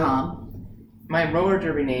 Daffodil. My roller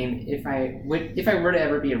derby name, if I were to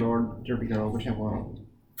ever be a roller derby girl, which I won't,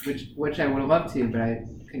 which I would love to, but I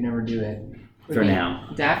could never do it. would For be now.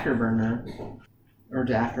 Dafterburner. Or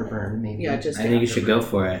Dafterburn, maybe. Yeah, just I think you should go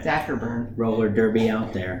for it. Dafterburn. Roller derby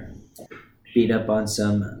out there. Beat up on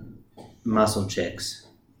some muscle chicks.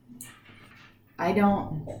 I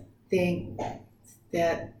don't think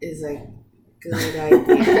that is a good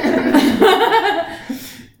idea.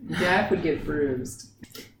 Daff would get bruised.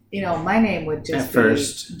 You know, my name would just At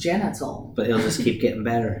first. be genital. But it'll just keep getting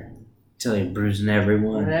better. Until you're bruising And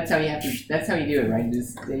everyone. that's how you do it, right?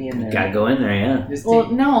 Just stay in there. Gotta go in there, yeah. Just Well,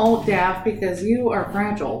 take- no, Daff, because you are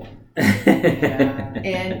fragile.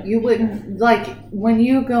 And you wouldn't, like, when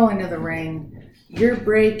you go into the ring, you're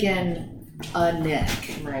breaking a neck.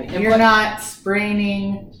 right. And You're plus, not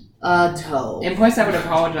spraining a toe. And plus, I would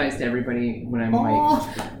apologize to everybody when I'm like,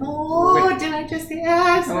 Oh, did I just say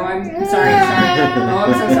that? oh, I'm sorry. Oh,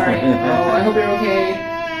 I'm so sorry. Oh, I hope you're okay.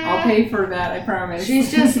 I'll pay for that, I promise.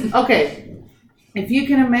 She's just, okay, if you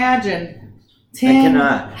can imagine 10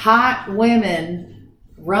 cannot. hot women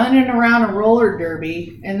running around a roller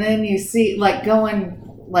derby, and then you see, like, going,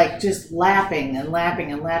 like, just lapping and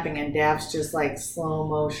lapping and lapping, and Daph's just, like, slow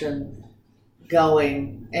motion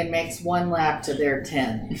going and makes one lap to their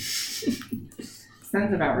 10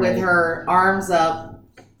 Sounds about right. with her arms up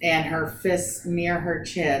and her fists near her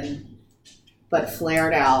chin, but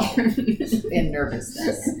flared out in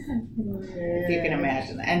nervousness. If you can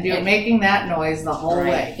imagine that. And making that noise the whole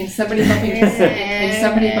way. And somebody bumping and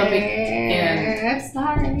somebody bumping and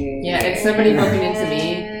sorry. yeah, and somebody bumping into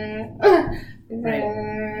me. Right.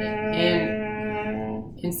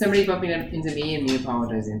 And somebody bumping into me and me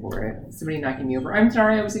apologizing for it. Somebody knocking me over. I'm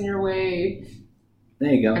sorry I was in your way.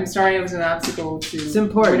 There you go. I'm sorry I was an obstacle to It's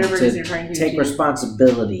important whatever it is you're to trying to take achieve.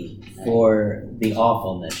 responsibility for the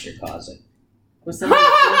awfulness you're causing. Well, somebody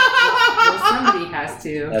has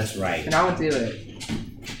to. That's right. And I'll do it.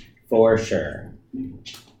 For sure.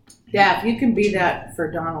 Yeah, if you can be that for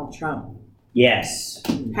Donald Trump. Yes.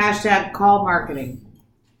 Hashtag call marketing.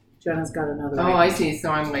 Jenna's got another Oh, one. I see. So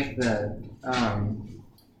I'm like the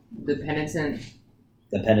penitent,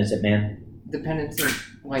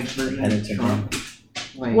 like version Penitent of Trump.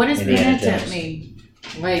 Like, What does Indiana penitent Jones. mean?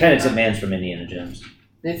 like Penitent man's from Indiana Jones.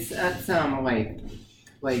 That's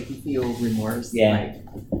like you feel remorse. Yeah. Like,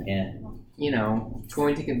 Yeah. you know,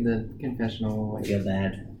 going to the confessional. Like, Feel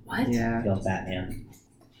bad. What? yeah. Feel Batman.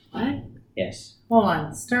 What? Yes. Hold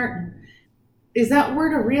on. Starting. Is that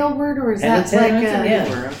word a real word, or is that Penitent? like It's a a... real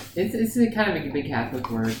word. It's a kind of a big Catholic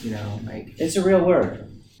word, you know, like It's a real word.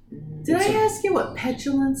 Did I ask you what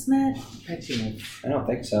petulance meant? petulance. I don't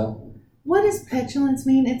think so. What does petulance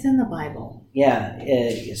mean? It's in the Bible. Yeah.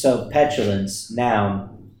 So petulance,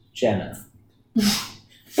 noun, Jenna.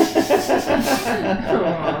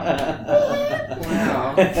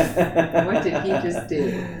 Wow. What did he just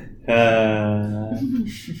do?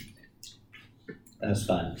 That was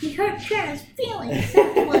fun. He hurt Jenna's feelings.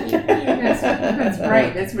 That's what he did. That's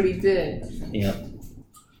right. That's what he did. Yep.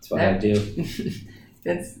 That's what I do.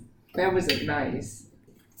 That was nice.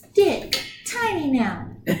 Dick. Tiny now.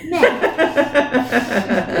 Man.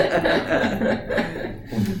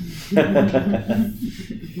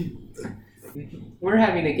 We're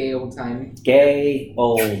having a gay old time Gay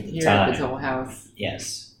old here at the time. Toll House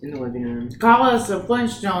Yes. in the living room. Call us the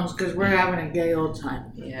Flintstones because we're having a gay old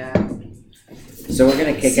time. Yeah. So we're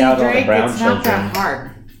gonna kick See, out all the Drake, brown it's not children. that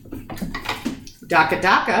hard. Daka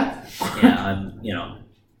Daka. Yeah,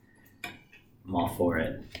 I'm all for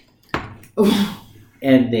it.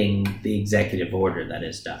 Ending the executive order that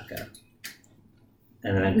is DACA.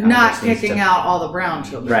 And then Congress Not needs kicking to, out all the brown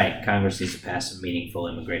children. Right, Congress needs to pass some meaningful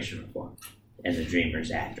immigration reform. And the Dreamers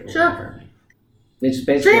Act or Sure. whatever. It's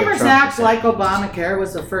basically what Dreamers Trump Act, said. like Obamacare,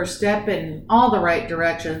 was the first step in all the right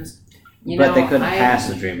directions. You But know, they couldn't I pass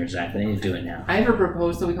the Dreamers Act. They need to do it now. I have a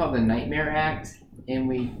proposal we call the Nightmare Act, and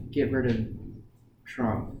we get rid of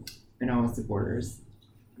Trump and all his supporters.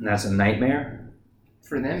 And that's a nightmare?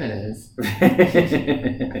 For them, it is.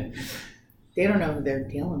 They don't know who they're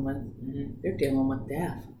dealing with. They're dealing with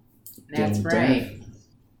death. That's Dealing with right.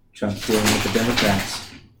 Trump's dealing with the Democrats.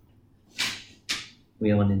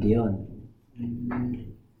 Wheeling and dealing. Mhm.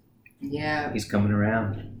 Yeah. He's coming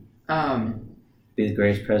around. Be the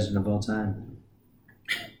greatest president of all time.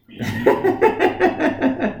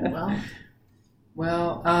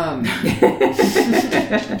 Well, I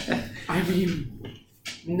mean,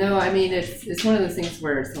 no, I mean it's one of those things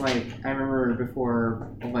where it's like I remember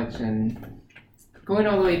before election, going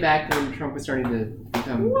all the way back to when Trump was starting to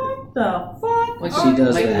become what the fuck? like She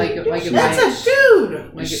does like, that. like a That's a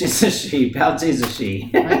dude! like She's a she. Bounty's a she.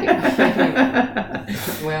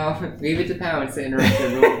 well, leave it to Pounce to interrupt the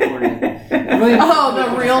real recording. Really, Oh,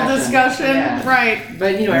 the real discussion? Yeah. Right.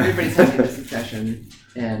 But you know, everybody's having this discussion,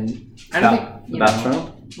 and I don't think you About know,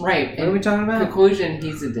 Trump? right? What are we talking about? Conclusion: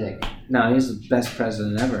 he's a dick. No, he's the best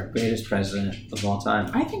president ever. Greatest president of all time.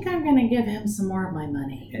 I think I'm going to give him some more of my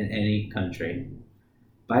money. In any country.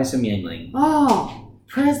 Buy some Yingling. Oh,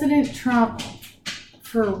 President Trump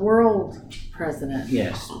for world president.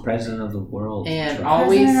 Yes, president of the world. And Trump.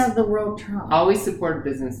 always- President of the world Trump. Always support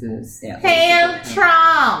businesses. Yeah. Hail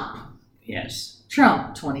Trump! Yes.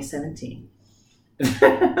 Trump 2017.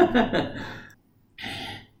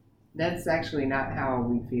 That's actually not how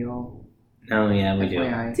we feel. Oh, yeah, we do.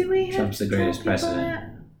 FYI. Do we have Trump's the to tell greatest people president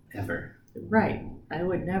ever. that? Right. I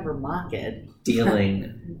would never mock it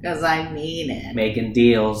Dealing, because I mean it. making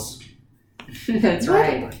deals. That's What?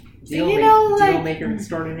 right. deal maker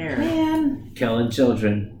extraordinaire. Man, Killing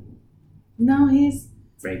children, no, he's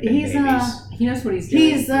raping He's, babies. He knows what he's doing.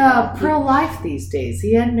 He's pro-life these days.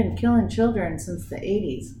 He hadn't been killing children since the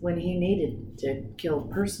 80s when he needed to kill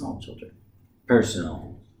personal children.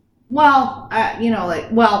 Personal. Well,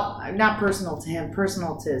 not personal to him,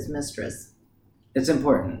 personal to his mistress. It's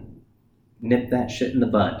important. Nip that shit in the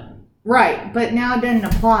bud. Right, but now it doesn't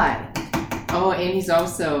apply. Oh, and he's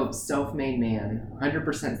also self-made man.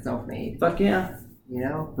 100% self-made. Fuck yeah. You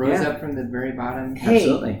know? Rose Yeah. up from the very bottom. Hey.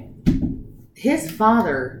 Absolutely. His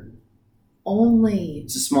father only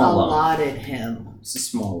It's a small loan. allotted him It's a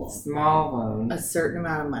small loan. Small loan. a certain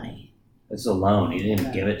amount of money. It's a loan. He didn't even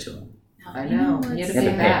Yeah. give it to him. I know. He had to He had pay to it pay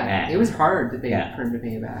it back. back. It was hard to pay Yeah. for him to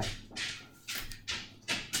pay it back.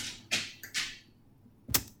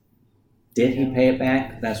 Did he pay it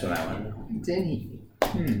back? That's what I want to know. Didn't he?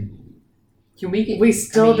 Can we get? We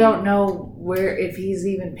still I mean, don't know if he's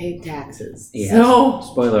even paid taxes. He So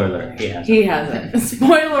Spoiler alert. He has. he hasn't.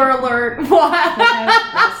 Spoiler alert. What?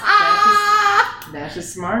 That's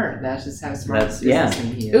just smart. That's just how smart That's- yeah.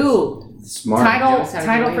 businessman he is. Ooh, Smart. Joe's having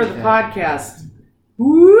title to for wait the for podcast.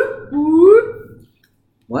 Whoop, whoop.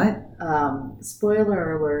 What?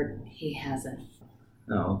 Spoiler alert. He hasn't.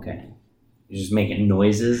 Oh, okay. You're just making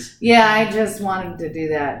noises. Yeah, I just wanted to do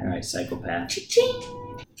that. All right, psychopath. Ching.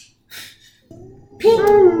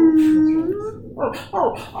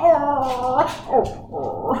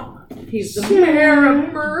 He's the mayor of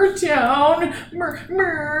Murtown.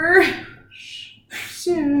 Mur.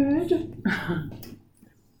 Sid.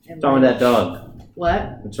 What's wrong with that dog?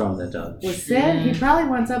 What? What's wrong with that dog? Was Sid? He probably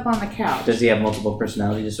wants up on the couch. Does he have multiple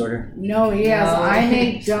personality disorder? No, he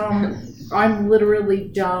has. No. I'm literally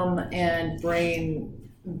dumb and brain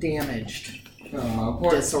damaged Oh,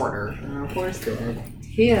 poor, disorder. poor Sid.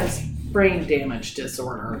 He has brain damage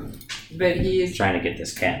disorder. But he is. Trying to get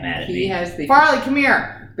this cat mad at He me. has the. Farley, come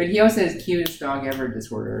here. But he also has cutest dog ever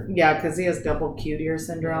disorder. Yeah, because he has double Q-deer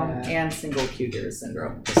syndrome Yeah. and single Q-deer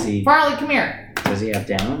syndrome. Does Farley, come here. he have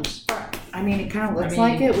Downs? I mean, it kind of looks I mean,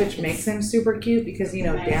 like it, which makes him super cute because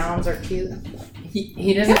Downs are cute.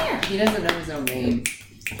 He doesn't know his own name.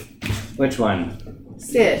 Which one?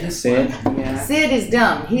 Sid. Sid? Yeah. Sid is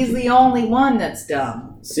dumb. He's the only one that's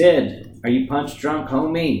dumb. Sid, are you punch drunk,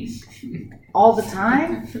 homie? All the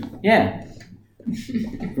time? Yeah.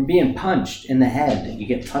 From being punched in the head, you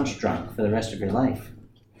get punch drunk for the rest of your life.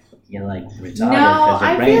 You're like retarded No, because your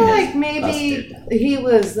I brain feel is like maybe busted. he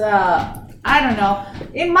was, I don't know.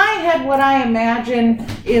 In my head, what I imagine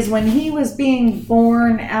is when he was being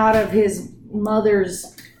born out of his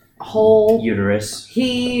mother's hole, Uterus.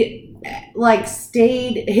 he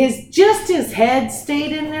stayed, his head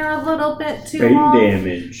stayed in there a little bit too Brain long.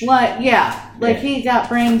 damage. He got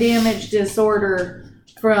brain damage disorder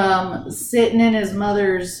from sitting in his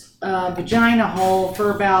mother's vagina hole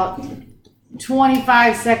for about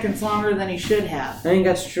 25 seconds longer than he should have. I think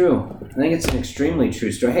that's true. I think it's an extremely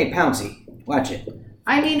true story. Hey, Pouncy, watch it.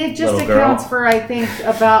 I mean, it just Little girl. accounts for, I think,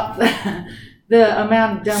 about the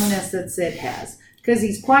amount of dumbness that Sid has. Because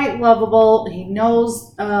he's quite lovable. He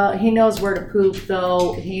knows where to poop,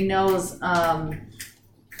 though. He knows,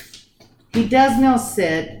 he does know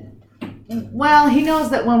sit. Well, he knows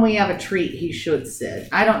that when we have a treat, he should sit.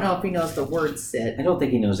 I don't know if he knows the word sit. I don't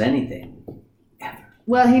think he knows anything.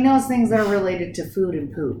 Well, he knows things that are related to food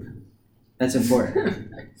and poop That's important.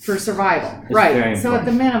 for survival. It's Right. very So at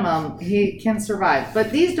the important. minimum, he can survive.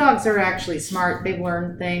 But these dogs are actually smart. They've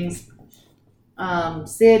learned things.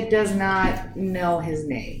 Sid does not know his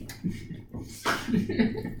name.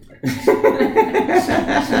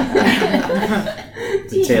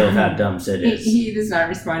 The tale of how dumb Sid is. He does not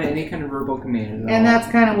respond to any kind of verbal command at all. And that's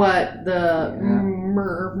kind of what the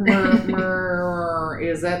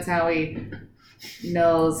Yeah. is. That's how he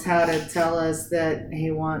knows how to tell us that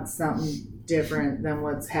he wants something different than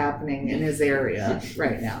what's happening in his area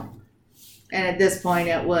right now. And at this point,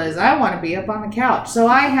 it was, I want to be up on the couch. So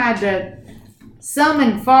I had to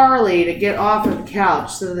summon Farley to get off of the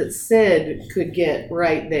couch so that Sid could get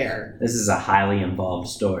right there. This is a highly involved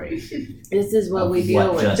story. This is what Of we deal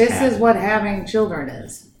what with. just This happened. is what having children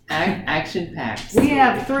is. Action packed. We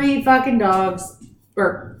have 3 fucking dogs,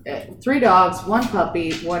 or 3 dogs, 1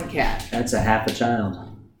 puppy, 1 cat. That's a half a child.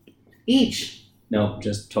 Each. Nope,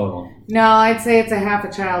 just total. No, I'd say it's a half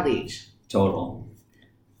a child each. Total.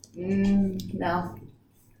 No.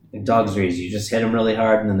 Like dogs are easy. You just hit them really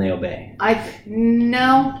hard and then they obey.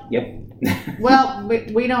 No. Yep. Well,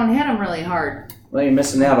 we don't hit them really hard. Well, you're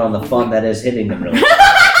missing out on the fun that is hitting them really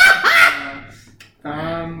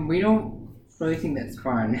hard. We don't really think that's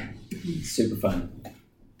fun. It's super fun.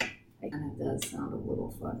 And it does sound a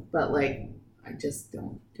little fun. But I just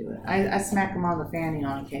don't do it. I smack them on the fanny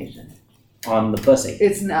on occasion. On the pussy.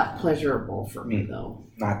 It's not pleasurable for me, though.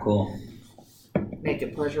 Not cool. Make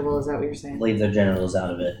it pleasurable, is that what you're saying? Leave their genitals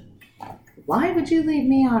out of it. Why would you leave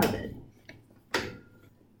me out of it?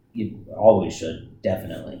 You always should,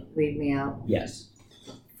 definitely. Leave me out? Yes.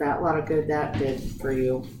 Fat lot of good that did for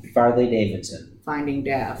you. Farley Davidson. Finding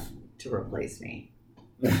Daff to replace me.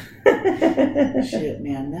 Shit,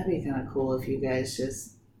 man, that'd be kind of cool if you guys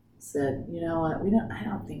just said, you know what, I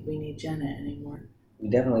don't think we need Jenna anymore. We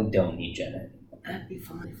definitely don't need Jenna. That'd be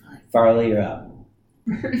fine. Farley, you're up.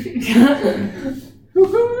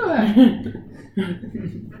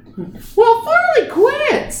 Well, Farley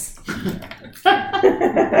quits.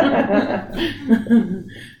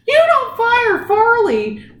 You don't fire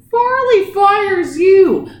Farley. Farley fires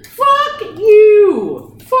you. Fuck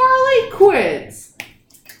you. Farley quits.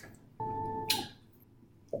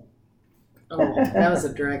 Oh, that was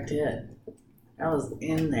a direct hit. That was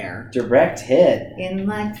in there. Direct hit. In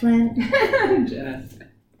my twin. Jenna.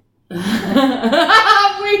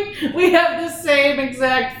 we have the same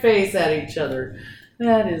exact face at each other.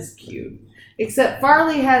 That is cute. Except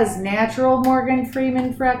Farley has natural Morgan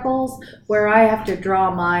Freeman freckles, where I have to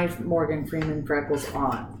draw my Morgan Freeman freckles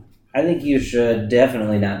on. I think you should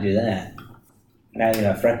definitely not do that. Now you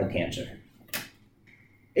have freckle cancer.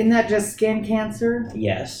 Isn't that just skin cancer?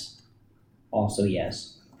 Yes. Also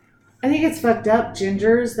yes. I think it's fucked up.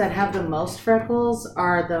 Gingers that have the most freckles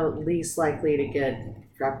are the least likely to get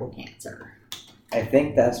freckle cancer. I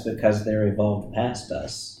think that's because they're evolved past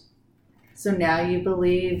us. So now you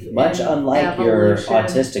believe Much in unlike evolution. your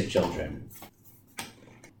autistic children.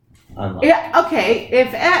 Unlike. Yeah,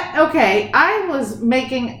 okay. I was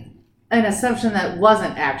making an assumption that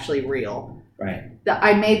wasn't actually real. Right.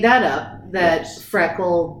 I made that up, that Yes.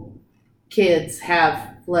 freckled kids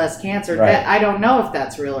have less cancer. Right. I don't know if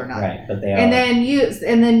that's real or not. Right, but they are. And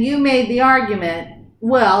then you made the argument,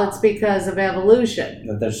 well, it's because of evolution.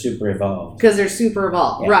 That they're super evolved. Because they're super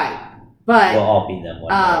evolved. Yeah. Right. But We'll all be them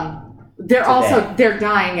one day. they're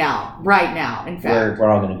dying out right now, in fact. We're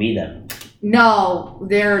all going to be them. No,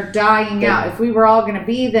 they're dying out. If we were all going to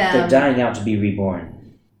be them They're dying out to be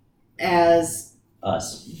reborn. as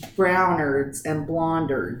Us. brownards and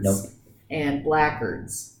blondards Nope. and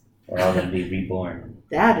blackguards. We're all going to be reborn.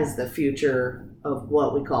 That is the future of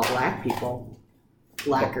what we call black people.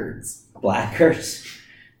 Blackguards. Blackers?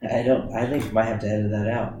 I think you might have to edit that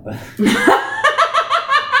out. But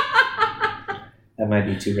that might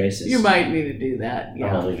be too racist. You might need to do that. I'm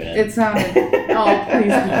Yeah. gonna leave it in. It sounded. Oh, please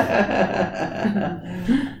don't.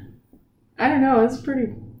 I don't know. It's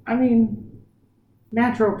pretty. I mean,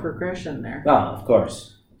 natural progression there. Oh, of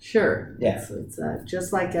course. Sure. Yeah. It's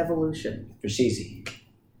just like evolution. For cheesy.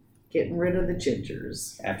 Getting rid of the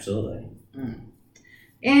gingers. Absolutely. And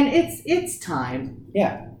it's time.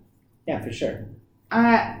 Yeah. Yeah, for sure.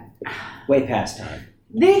 I Way past time.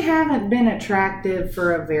 They haven't been attractive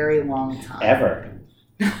for a very long time. Ever.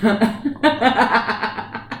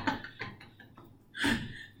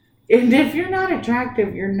 And if you're not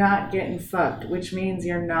attractive, you're not getting fucked, which means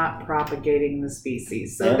you're not propagating the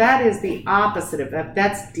species. So Yeah. that is the opposite of that.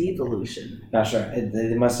 That's devolution. Not sure.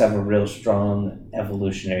 They must have a real strong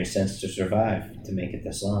evolutionary sense to survive to make it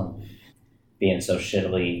this long. Being so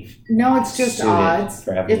shittily No, it's just suited odds.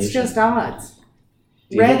 for evolution. It's just odds.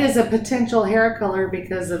 Do you Red think- is a potential hair color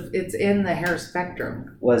because of it's in the hair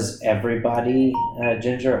spectrum. Was everybody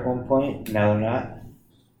ginger at one point? Now they're not?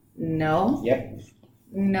 No. Yep.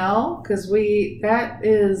 No, because that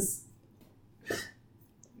is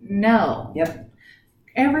no. Yep.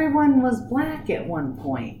 Everyone was black at one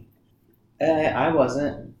point. I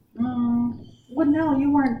wasn't. Well, no,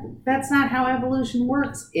 you weren't. That's not how evolution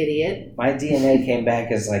works, idiot. My DNA came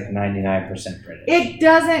back as like 99% British. It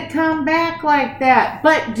doesn't come back like that.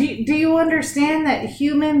 But do you understand that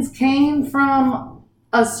humans came from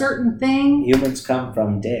a certain thing? Humans come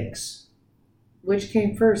from dicks. Which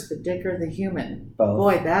came first, the dick or the human? Both.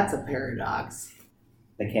 Boy, that's a paradox.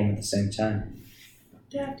 They came at the same time.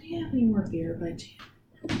 Dad, do you have any more beer by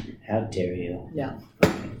chance? How dare you? Yeah.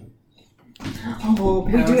 Oh,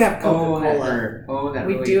 We do have Oh, that Coca-Cola. hurt. Oh, that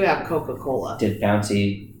We really do hurt. have Coca-Cola. Did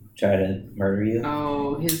Bouncy try to murder you?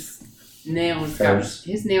 Oh, his nails Hers.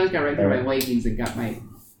 got right through Her. my leggings and got my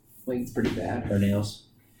legs pretty bad. Her nails?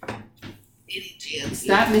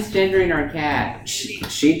 Stop misgendering our cat.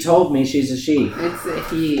 She told me she's a she. It's a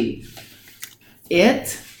he.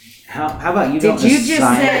 It? How about you Did don't you just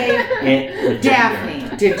assign say, it with gender?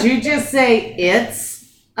 Daphne, did you just say it's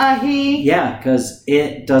a he? Yeah, because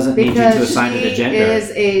it doesn't need you to Because assign it a she gender.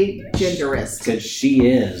 is a genderist. Because she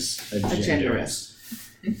is a A genderist.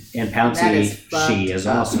 genderist. And That is Pouncy, she fucked is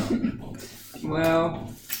up. also. Well,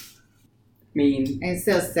 I mean, I'm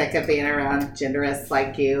so sick of being around genderists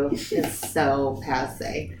like you. It's so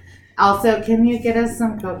passe. Also, can you get us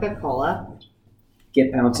some Coca-Cola?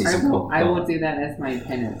 Get Bouncy some I will Coca-Cola. do that as my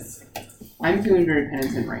penance. I'm feeling very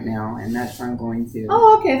penitent right now, and that's what I'm going to.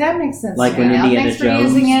 Oh, okay, that makes sense. Like to me when now. Indiana Thanks for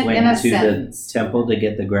Jones using it in went a to sentence. the temple to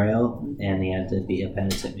get the Grail, and he had to be a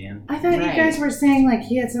penitent man. I thought you Right. guys were saying like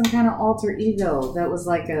he had some kind of alter ego that was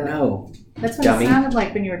like a. No, That's what dummy. it sounded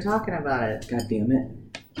like when you were talking about it. God damn it!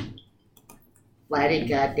 Lady,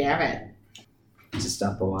 goddamn it. To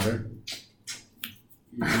stop the water.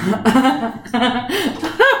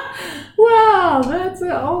 Wow, that's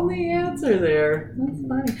the only answer there. That's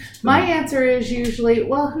funny. My answer is usually,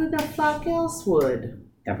 well, who the fuck else would?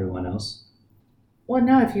 Everyone else. Well,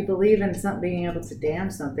 no, if you believe in something being able to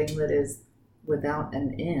damn something that is without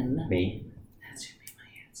an N, Me. that should be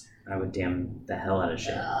my answer. I would damn the hell out of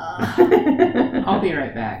shit. I'll be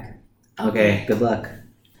right back. Okay. Good luck.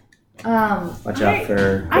 Watch out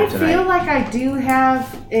for I kryptonite. feel like I do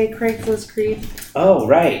have a Craigslist creep. Oh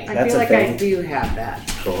right, I that's feel a like thing. I do have that.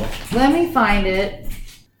 Cool. Let me find it.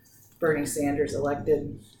 Bernie Sanders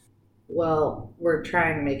elected. Well, we're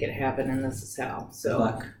trying to make it happen, and this is how. Good So,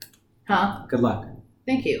 luck. huh? Good luck.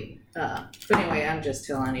 Thank you. But anyway, I'm just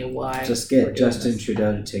telling you why. Just we're get doing Justin this.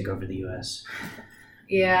 Trudeau to take over the U.S.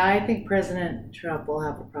 Yeah, I think President Trump will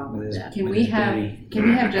have a problem with that. Can With we his have booty.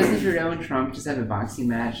 Justin Trudeau and Trump just have a boxing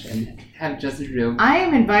match and have Justin Trudeau? I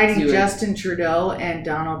am inviting Do it. Justin Trudeau and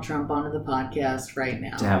Donald Trump onto the podcast right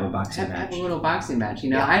now. to have a boxing Have match? a little boxing match, you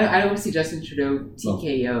know. Yeah. I don't want to see Justin Trudeau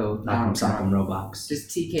TKO Knock'em Donald sock'em Trump. Roblox. Just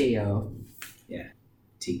TKO.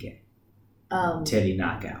 TK. Um, Titty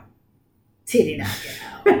knockout. titty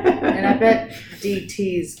knockout. And I bet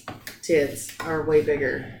DT's tits are way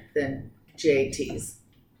bigger than JT's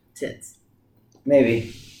tits.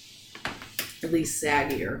 Maybe. At least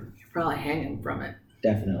saggier. You're probably hanging from it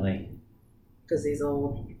Definitely. because he's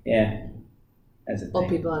old. Yeah. That's a Old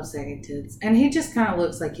thing. people have saggy tits. And he just kind of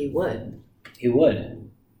looks like he would. He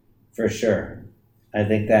would. For sure. I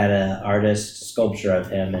think that artist sculpture of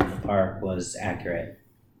him in the park was accurate.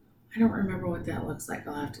 I don't remember what that looks like.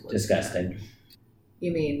 I'll have to look. Disgusting.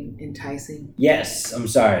 You mean enticing? Yes, I'm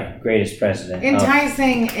sorry. Greatest president.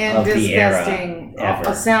 Enticing and of the era disgusting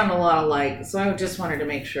ever. sound a lot alike. So I just wanted to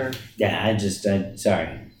make sure. Yeah,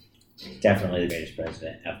 sorry. Definitely the greatest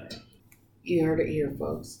president ever. You heard it here,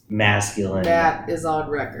 folks. Masculine That is on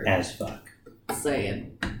record. as fuck.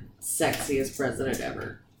 Saying sexiest president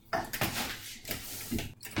ever.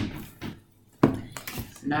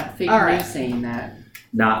 Not fake All right. news saying that.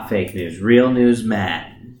 Not fake news. Real news,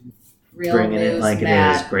 Matt. Real Bringing news, it like it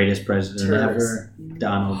Matt. is. Greatest president Turds. ever.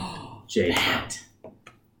 Donald J. Trump.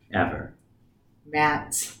 Ever.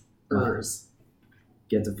 Matt Ers.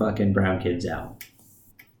 Get the fucking brown kids out.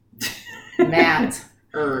 Matt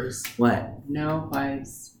Ers. What? No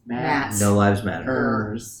lives Matt. No lives matter.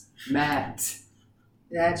 Ers. Matt.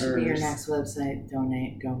 That should be your Ers. next website.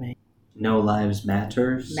 Domain. No lives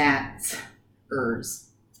matters. Matt Ers.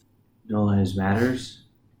 No lives matters.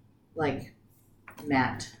 Like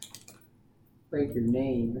Matt. Like your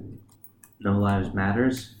name. No lives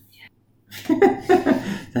matters.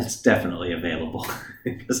 That's definitely available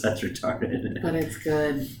because that's retarded. But it's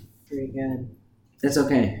good. Pretty good. It's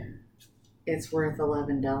okay. It's worth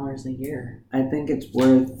 $11 a year. I think it's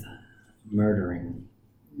worth murdering.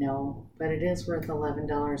 No, but it is worth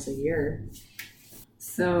 $11 a year.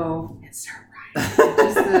 So, It's alright.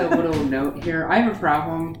 just a little note here. I have a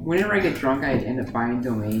problem. Whenever I get drunk, I end up buying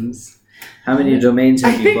domains. How many domains I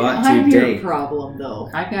have you think bought I'm to your date? problem, though.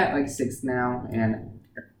 I've got like 6 now,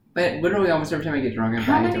 but literally almost every time I get drunk, I buy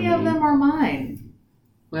How a many domain. of them are mine?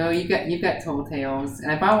 Well, you've got Tall Tales,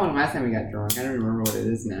 and I bought one last time we got drunk. I don't remember what it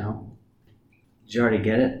is now. Did you already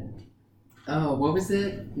get it? Oh, what was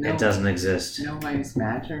it? It doesn't exist. No Lives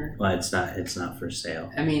Matter. Well, it's not for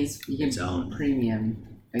sale. I mean, you It's get owned. premium,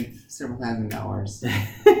 like several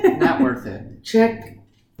 $1,000s. Not worth it. Check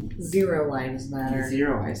Zero Lives Matter.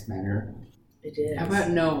 0 Lives Matter. It is. How about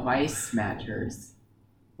No Vice Matters?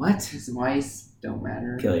 What? Because vice don't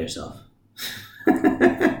matter. Kill yourself.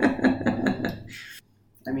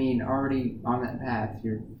 I mean, already on that path.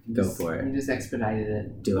 You Go just- for it. You just expedited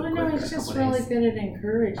it. Do Well, it no, quicker. it's just couple really days. good at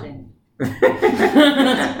encouraging.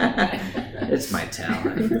 It's my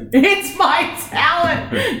talent. It's my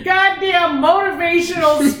talent. Goddamn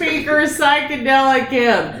motivational speaker psychedelic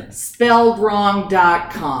him.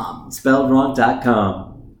 Spelledwrong.com. Spelledwrong.com.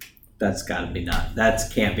 That's gotta be not. That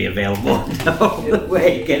can't be available. No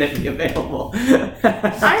way can it be available.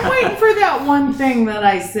 I'm waiting for that one thing that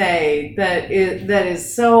I say that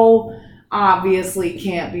is so obviously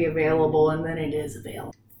can't be available, and then it is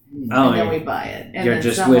available. Oh, and then we buy it. And you're then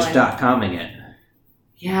just someone, wish.comming it.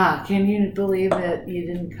 Yeah, can you believe that you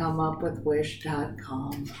didn't come up with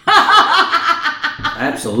wish.com?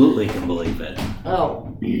 Absolutely can believe it.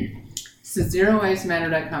 Oh. So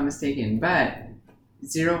zerowivesmatter.com is taken, but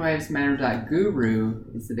zerowivesmatter.guru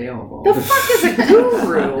is available. The fuck is a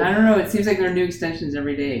guru? I don't know. It seems like there are new extensions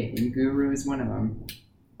every day, and Guru is one of them.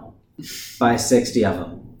 Buy 60 of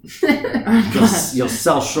them. You'll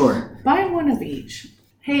sell short. Buy one of each.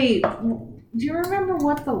 Hey, do you remember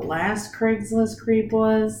what the last Craigslist creep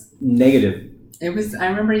was? Negative. It was. I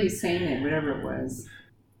remember you saying it. Whatever it was.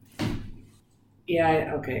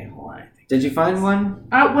 Yeah, okay, hold on. Did you find one?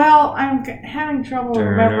 Well, I'm having trouble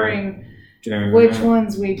remembering which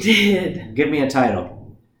ones we did. Give me a title.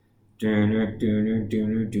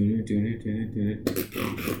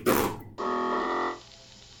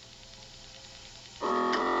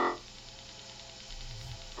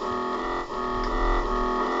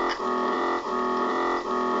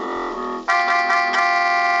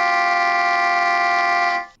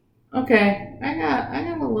 Okay, I got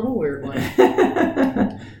a little weird one.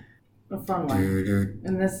 A fun one.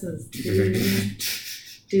 And this is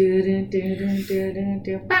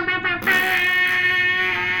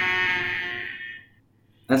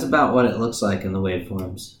That's about what it looks like in the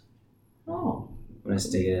waveforms Oh. when I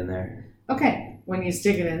stick it in there. Okay. When you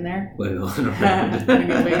stick it in there, Wiggling you around.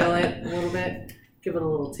 wiggle it a little bit, give it a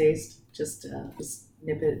little taste. Just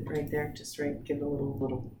nip it right there. Just right. Give it a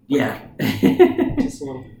little. Yeah. Just a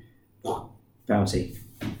little. Bouncy.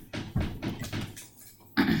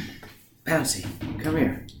 Bouncy. Come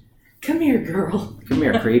here. Come here, girl. Come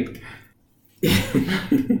here, creep.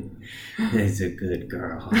 It's a good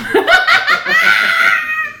girl.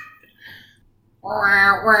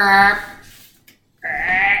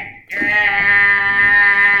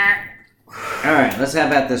 Alright, let's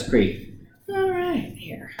have at this creep. All right,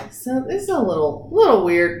 here. So this is a little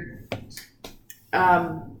weird.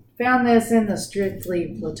 Found this in the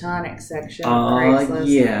strictly platonic section of Craigslist.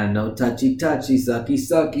 Yeah, no touchy, sucky,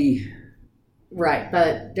 sucky. Right,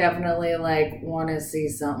 but definitely like want to see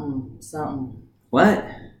something. What?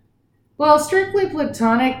 Well, strictly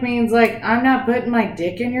platonic means like I'm not putting my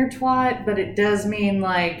dick in your twat, but it does mean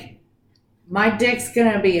like my dick's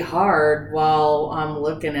gonna be hard while I'm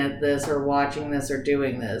looking at this or watching this or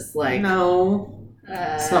doing this. Like No.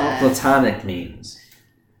 That's not what platonic means.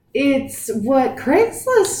 It's what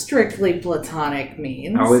Craigslist strictly platonic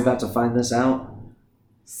means. Are we about to find this out?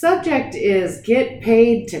 Subject is get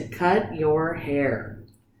paid to cut your hair.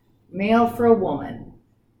 Male for a woman.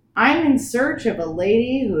 I'm in search of a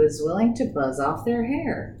lady who is willing to buzz off their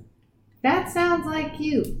hair. That sounds like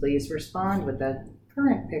you. Please respond with a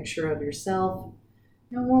current picture of yourself,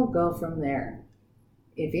 and we'll go from there.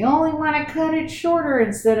 If you only want to cut it shorter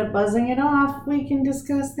instead of buzzing it off, we can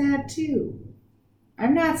discuss that too.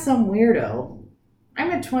 I'm not some weirdo.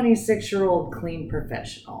 I'm a 26-year-old clean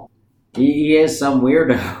professional. He is some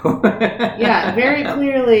weirdo. Yeah, very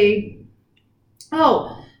clearly.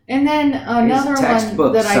 Oh, and then another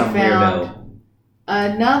one that I found.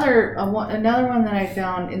 Another one that I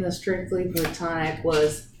found in the strictly platonic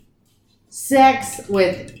was sex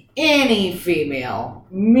with any female,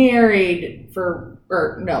 male for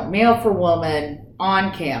woman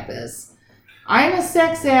on campus. I'm a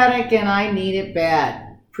sex addict and I need it bad.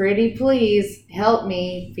 Pretty please help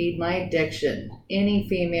me feed my addiction. Any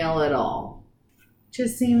female at all.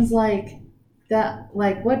 Just seems like that.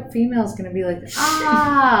 Like what female's gonna be like?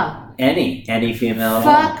 Any female at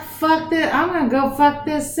all. Fuck this. I'm gonna go fuck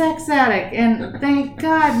this sex addict, and thank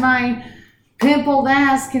God my pimpled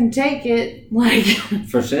ass can take it. Like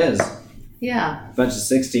For shiz. yeah. Bunch of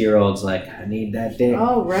 60-year-olds like, I need that dick.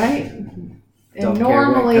 Oh right. Don't And care where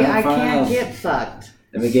it normally come I from. can't get fucked.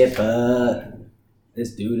 Let me get fucked.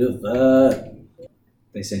 This dude a fuck.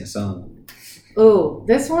 They sing a song. Ooh,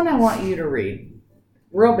 this one I want you to read.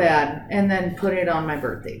 Real bad, and then put it on my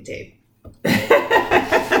birthday tape.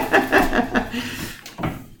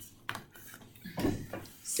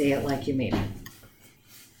 Say it like you mean it.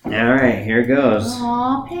 Alright, here goes.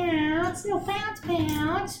 Aw, Pounce, no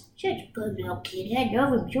Pounce. Such a good little kitty. I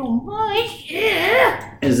love him so much.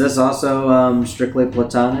 Yeah. Is this also strictly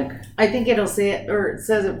platonic? I think it'll say it, or it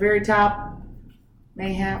says at very top.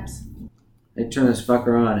 Mayhaps. Hey, turn this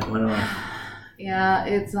fucker on. It went on. Yeah,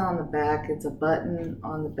 it's on the back. It's a button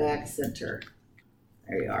on the back center.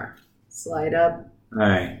 There you are. Slide up.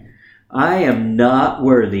 Alright. I am not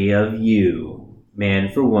worthy of you.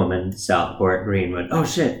 Man for woman, Southport, Greenwood. Oh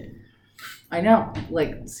shit. I know,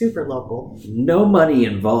 like super local. No money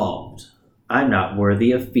involved. I'm not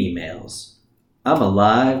worthy of females. I'm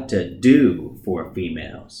alive to do for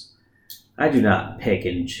females. I do not pick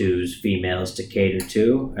and choose females to cater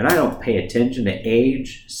to, and I don't pay attention to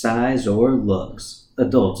age, size, or looks.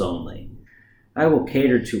 Adults only. I will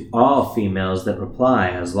cater to all females that reply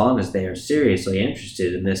as long as they are seriously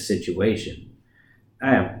interested in this situation.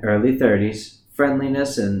 I am early 30s.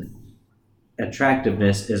 Friendliness and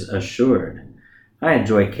attractiveness is assured. I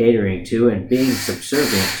enjoy catering to and being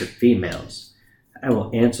subservient to females. I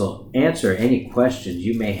will answer any questions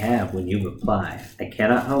you may have when you reply. I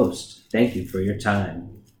cannot host. Thank you for your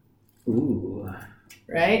time. Ooh.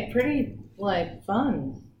 Right? Pretty,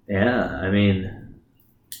 fun. Yeah, I mean,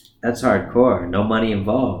 that's hardcore. No money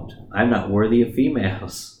involved. I'm not worthy of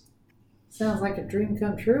females. Sounds like a dream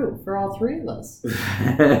come true for all three of us.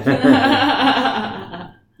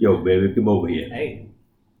 Yo, baby, come over here. Hey.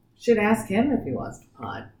 Should ask him if he wants to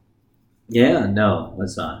pod. Yeah, no,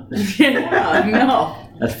 let's not. Yeah, no.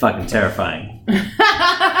 That's fucking terrifying.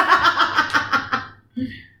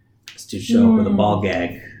 Let's do show up with a ball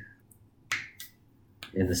gag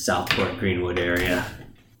in the Southport Greenwood area.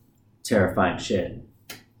 Terrifying shit.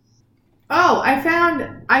 Oh, I found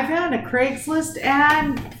a Craigslist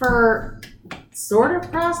ad for sort of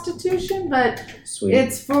prostitution, but Sweet.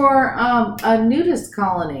 it's for a nudist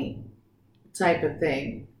colony type of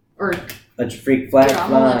thing. Or Let's freak flag here, I'm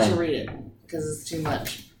gonna let you fly. read it because it's too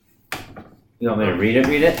much. You want me to read it?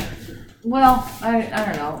 Read it? Well, I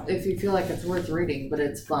don't know if you feel like it's worth reading, but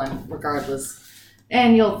it's fun regardless,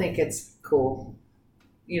 and you'll think it's cool.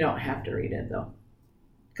 You don't have to read it though,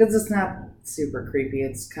 because it's not super creepy.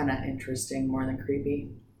 It's kind of interesting more than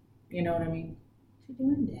creepy. You know what I mean? What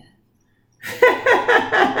you doing,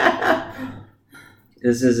 Dad?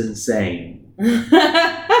 This is insane.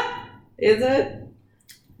 Is it?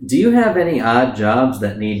 Do you have any odd jobs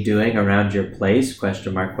that need doing around your place?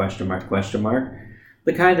 Question mark, question mark, question mark.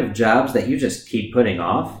 The kind of jobs that you just keep putting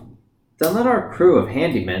off? Then let our crew of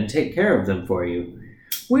handymen take care of them for you.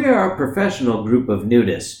 We are a professional group of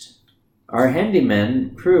nudists. Our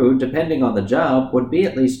handyman crew, depending on the job, would be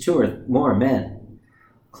at least 2 or more men.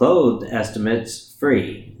 Clothed estimates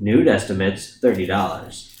free. Nude estimates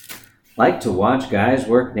 $30. Like to watch guys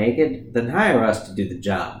work naked? Then hire us to do the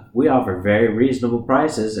job. We offer very reasonable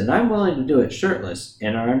prices, and I'm willing to do it shirtless,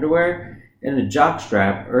 in our underwear, in a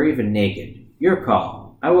jockstrap, or even naked. Your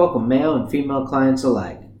call. I welcome male and female clients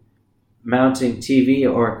alike. Mounting TV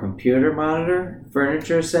or computer monitor,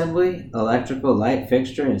 furniture assembly, electrical light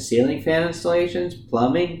fixture and ceiling fan installations,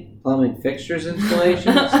 plumbing fixtures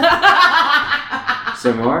installations.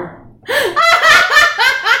 Some more?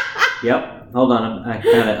 Yep. Hold on, I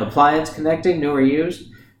got it. Appliance connecting, new or used.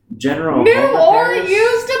 General New home or repairs,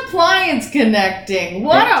 used appliance connecting.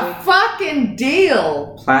 What a fucking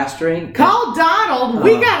deal. plastering. Call Donald.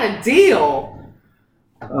 We got a deal.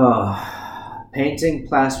 Painting,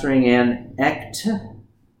 plastering, and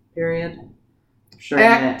period. Sure.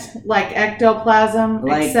 Like ectoplasm,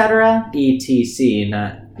 Like- etc. ETC,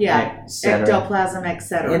 not Yeah, etc. ectoplasm,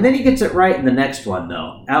 etc. And then he gets it right in the next one,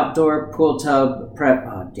 though. Outdoor, pool tub, prep.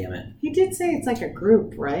 Oh, damn it. He did say it's like a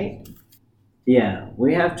group, right? Yeah,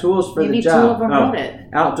 we have tools for Maybe the two job. of them wrote it.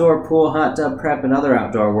 Outdoor, pool, hot tub, prep, and other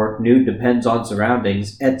outdoor work. Nude depends on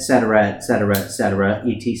surroundings, etc., etc., etc., etc.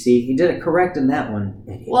 He did it correct in that one.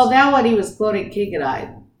 Idiots. Well, now what he was quoting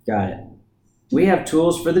Kikadai. Got it. We have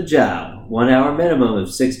tools for the job. 1 hour minimum of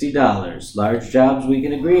 $60. Large jobs, we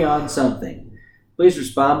can agree on something. Please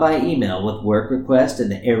respond by email with work request in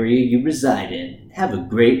the area you reside in. Have a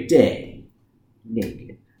great day.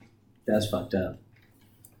 Naked. That's fucked up.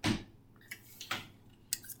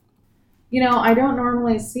 You know, I don't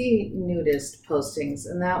normally see nudist postings,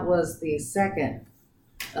 and that was the second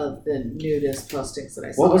of the nudist postings that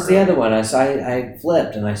I saw. What was the earlier. other one? I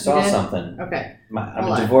flipped and I saw You did? something. Okay. I'm Hold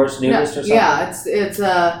a on. divorced nudist or something? Yeah, it's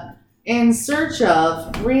in search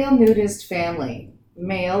of real nudist family,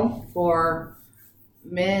 male for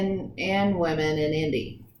men and women in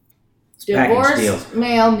Indy. Package Divorced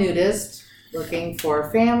male nudist looking for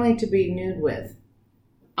family to be nude with.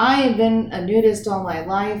 I have been a nudist all my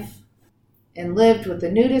life and lived with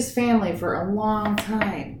a nudist family for a long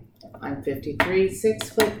time. I'm 53, 6',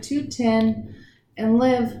 210, and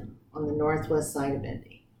live on the northwest side of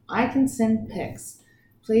Indy. I can send pics.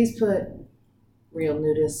 Please put real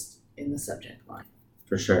nudist in the subject line.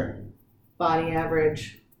 For sure. Body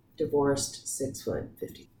average, divorced, 6',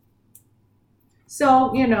 50.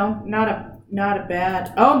 So, you know, not a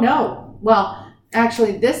bad. Oh no. Well,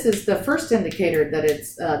 actually, this is the first indicator that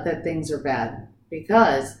it's that things are bad,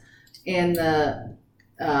 because in the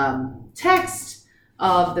text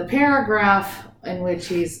of the paragraph in which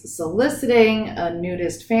he's soliciting a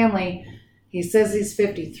nudist family, he says he's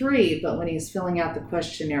 53, but when he's filling out the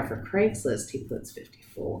questionnaire for Craigslist, he puts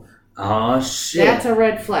 54. Oh shit! That's a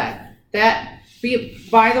red flag.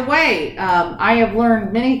 By the way, I have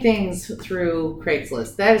learned many things through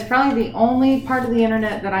Craigslist. That is probably the only part of the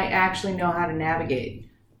internet that I actually know how to navigate.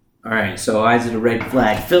 All right, so why is it a red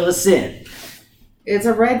flag? Fill us in. It's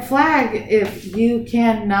a red flag if you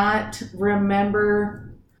cannot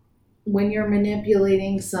remember when you're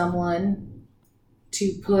manipulating someone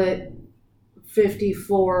to put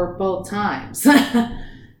 54 both times.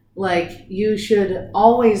 Like, you should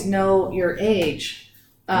always know your age.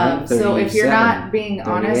 So if you're not being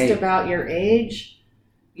honest 38. about your age,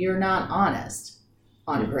 you're not honest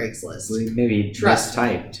on Craigslist. Maybe Trust.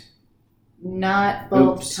 mistyped. Not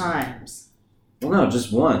both Oops. times. Well, no,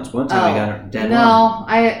 just once. One time I got it dead on. No,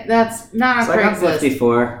 that's not It's on like I'm Craigslist.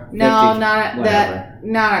 54. No, 50, not whatever. that.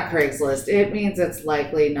 Not on Craigslist. It means it's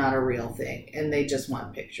likely not a real thing, and they just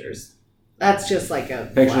want pictures. That's just like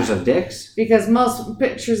a Pictures flag. of dicks? Because most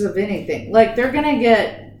pictures of anything, like they're gonna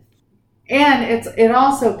get, and it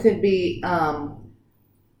also could be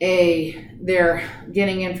they're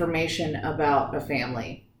getting information about a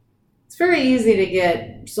family. It's very easy to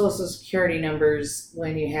get social security numbers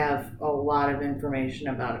when you have a lot of information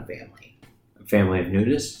about a family. A family of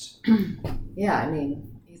nudists? Yeah, I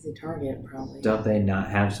mean, easy target probably. Don't they not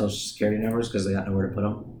have social security numbers because they got nowhere to put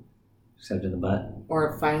them? Except in the butt? Or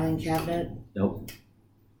a filing cabinet Nope.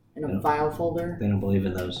 in a No. file folder. They don't believe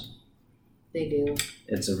in those. They do.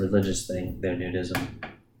 It's a religious thing, their nudism.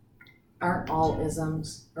 Aren't all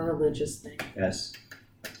isms a religious thing? Yes.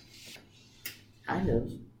 Kind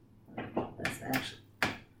of. That's actually.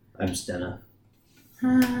 I'm Stena.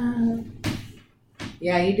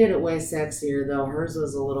 Yeah, you did it way sexier though. Hers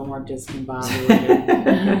was a little more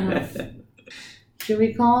discombobulated. Should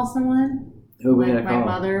we call someone? Who are we Like gonna my call?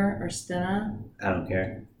 mother or Stena? I don't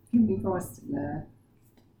care. You go with the.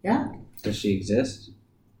 Yeah. Does she exist?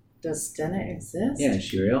 Does Stena exist? Yeah, is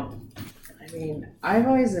she real? I mean, I've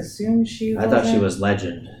always assumed she was. I thought she was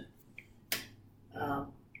legend.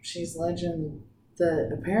 She's legend that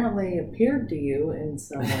apparently appeared to you in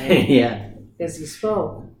some way. Yeah. Because you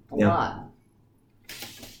spoke a Yeah. lot.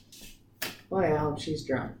 Boy, I hope she's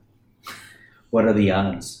drunk. What are the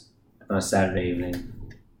odds on a Saturday evening?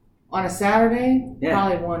 On a Saturday, Yeah.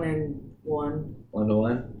 probably 1 in 1,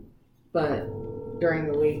 1-1? but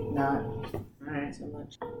during the week, not so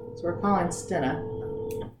much. So we're calling Stena.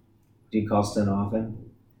 Do you call Stena often?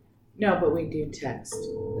 No, but we do text.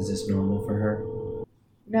 Is this normal for her?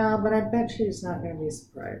 No, but I bet she's not going to be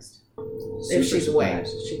surprised. Super If she's awake,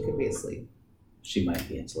 surprised. she could be asleep. She might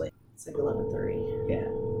be. It's late. It's like 11:30. Yeah.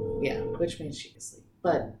 Yeah, which means she could sleep.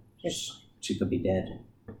 But it's fine. She could be dead.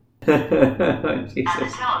 At the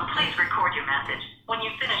Jesus. tone, please record your message. When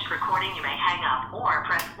you've finished recording, you may hang up or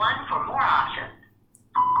press 1 for more options.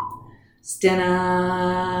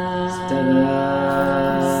 Stena.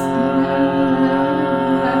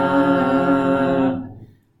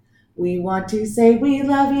 We want to say we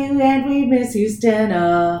love you and we miss you,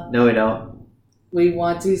 Stena. No, we don't. We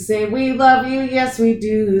want to say we love you, yes we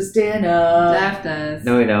do, Stena. Daft does.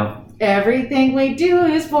 No, we don't. Everything we do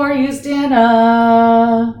is for you,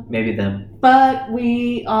 Stena. Maybe them. But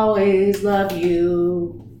we always love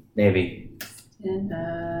you, Maybe. And,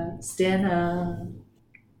 Stena.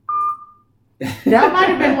 That might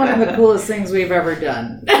have been one of the coolest things we've ever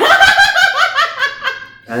done.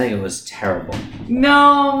 I think it was terrible.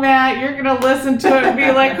 No, Matt, you're gonna listen to it and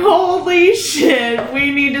be like, holy shit,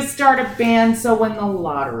 we need to start a band so win the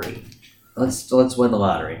lottery. Let's win the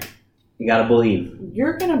lottery. You gotta believe.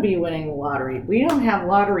 You're gonna be winning the lottery. We don't have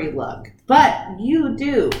lottery luck, but you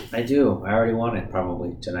do. I do. I already won it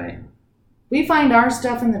probably tonight. We find our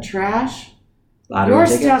stuff in the trash. Lottery Your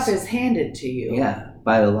tickets. stuff is handed to you. Yeah,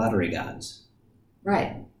 by the lottery gods.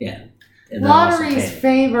 Right. And then also Lotteries pay.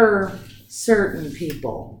 favor certain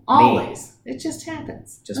people. Always. It just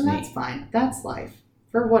happens. Just and me. that's fine. That's life.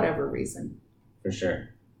 For whatever reason. For sure.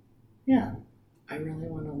 Yeah. I really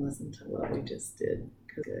want to listen to what we just did.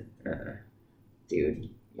 Because dude,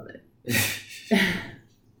 love it.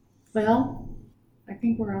 Well, I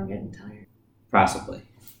think we're all getting tired. Possibly.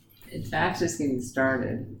 That's just getting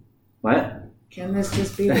started. What? Can this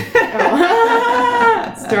just be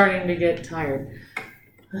oh. Starting to get tired.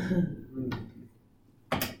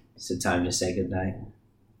 Is it time to say goodnight?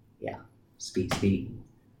 Yeah. Speak,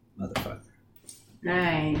 motherfucker.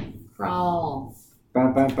 Night. Crawl.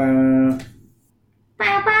 Ba ba ba.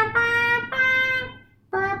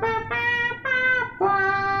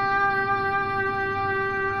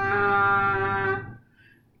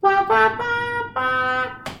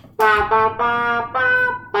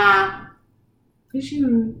 Fish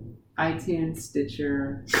you. iTunes,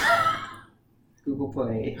 Stitcher, Google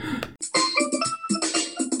Play.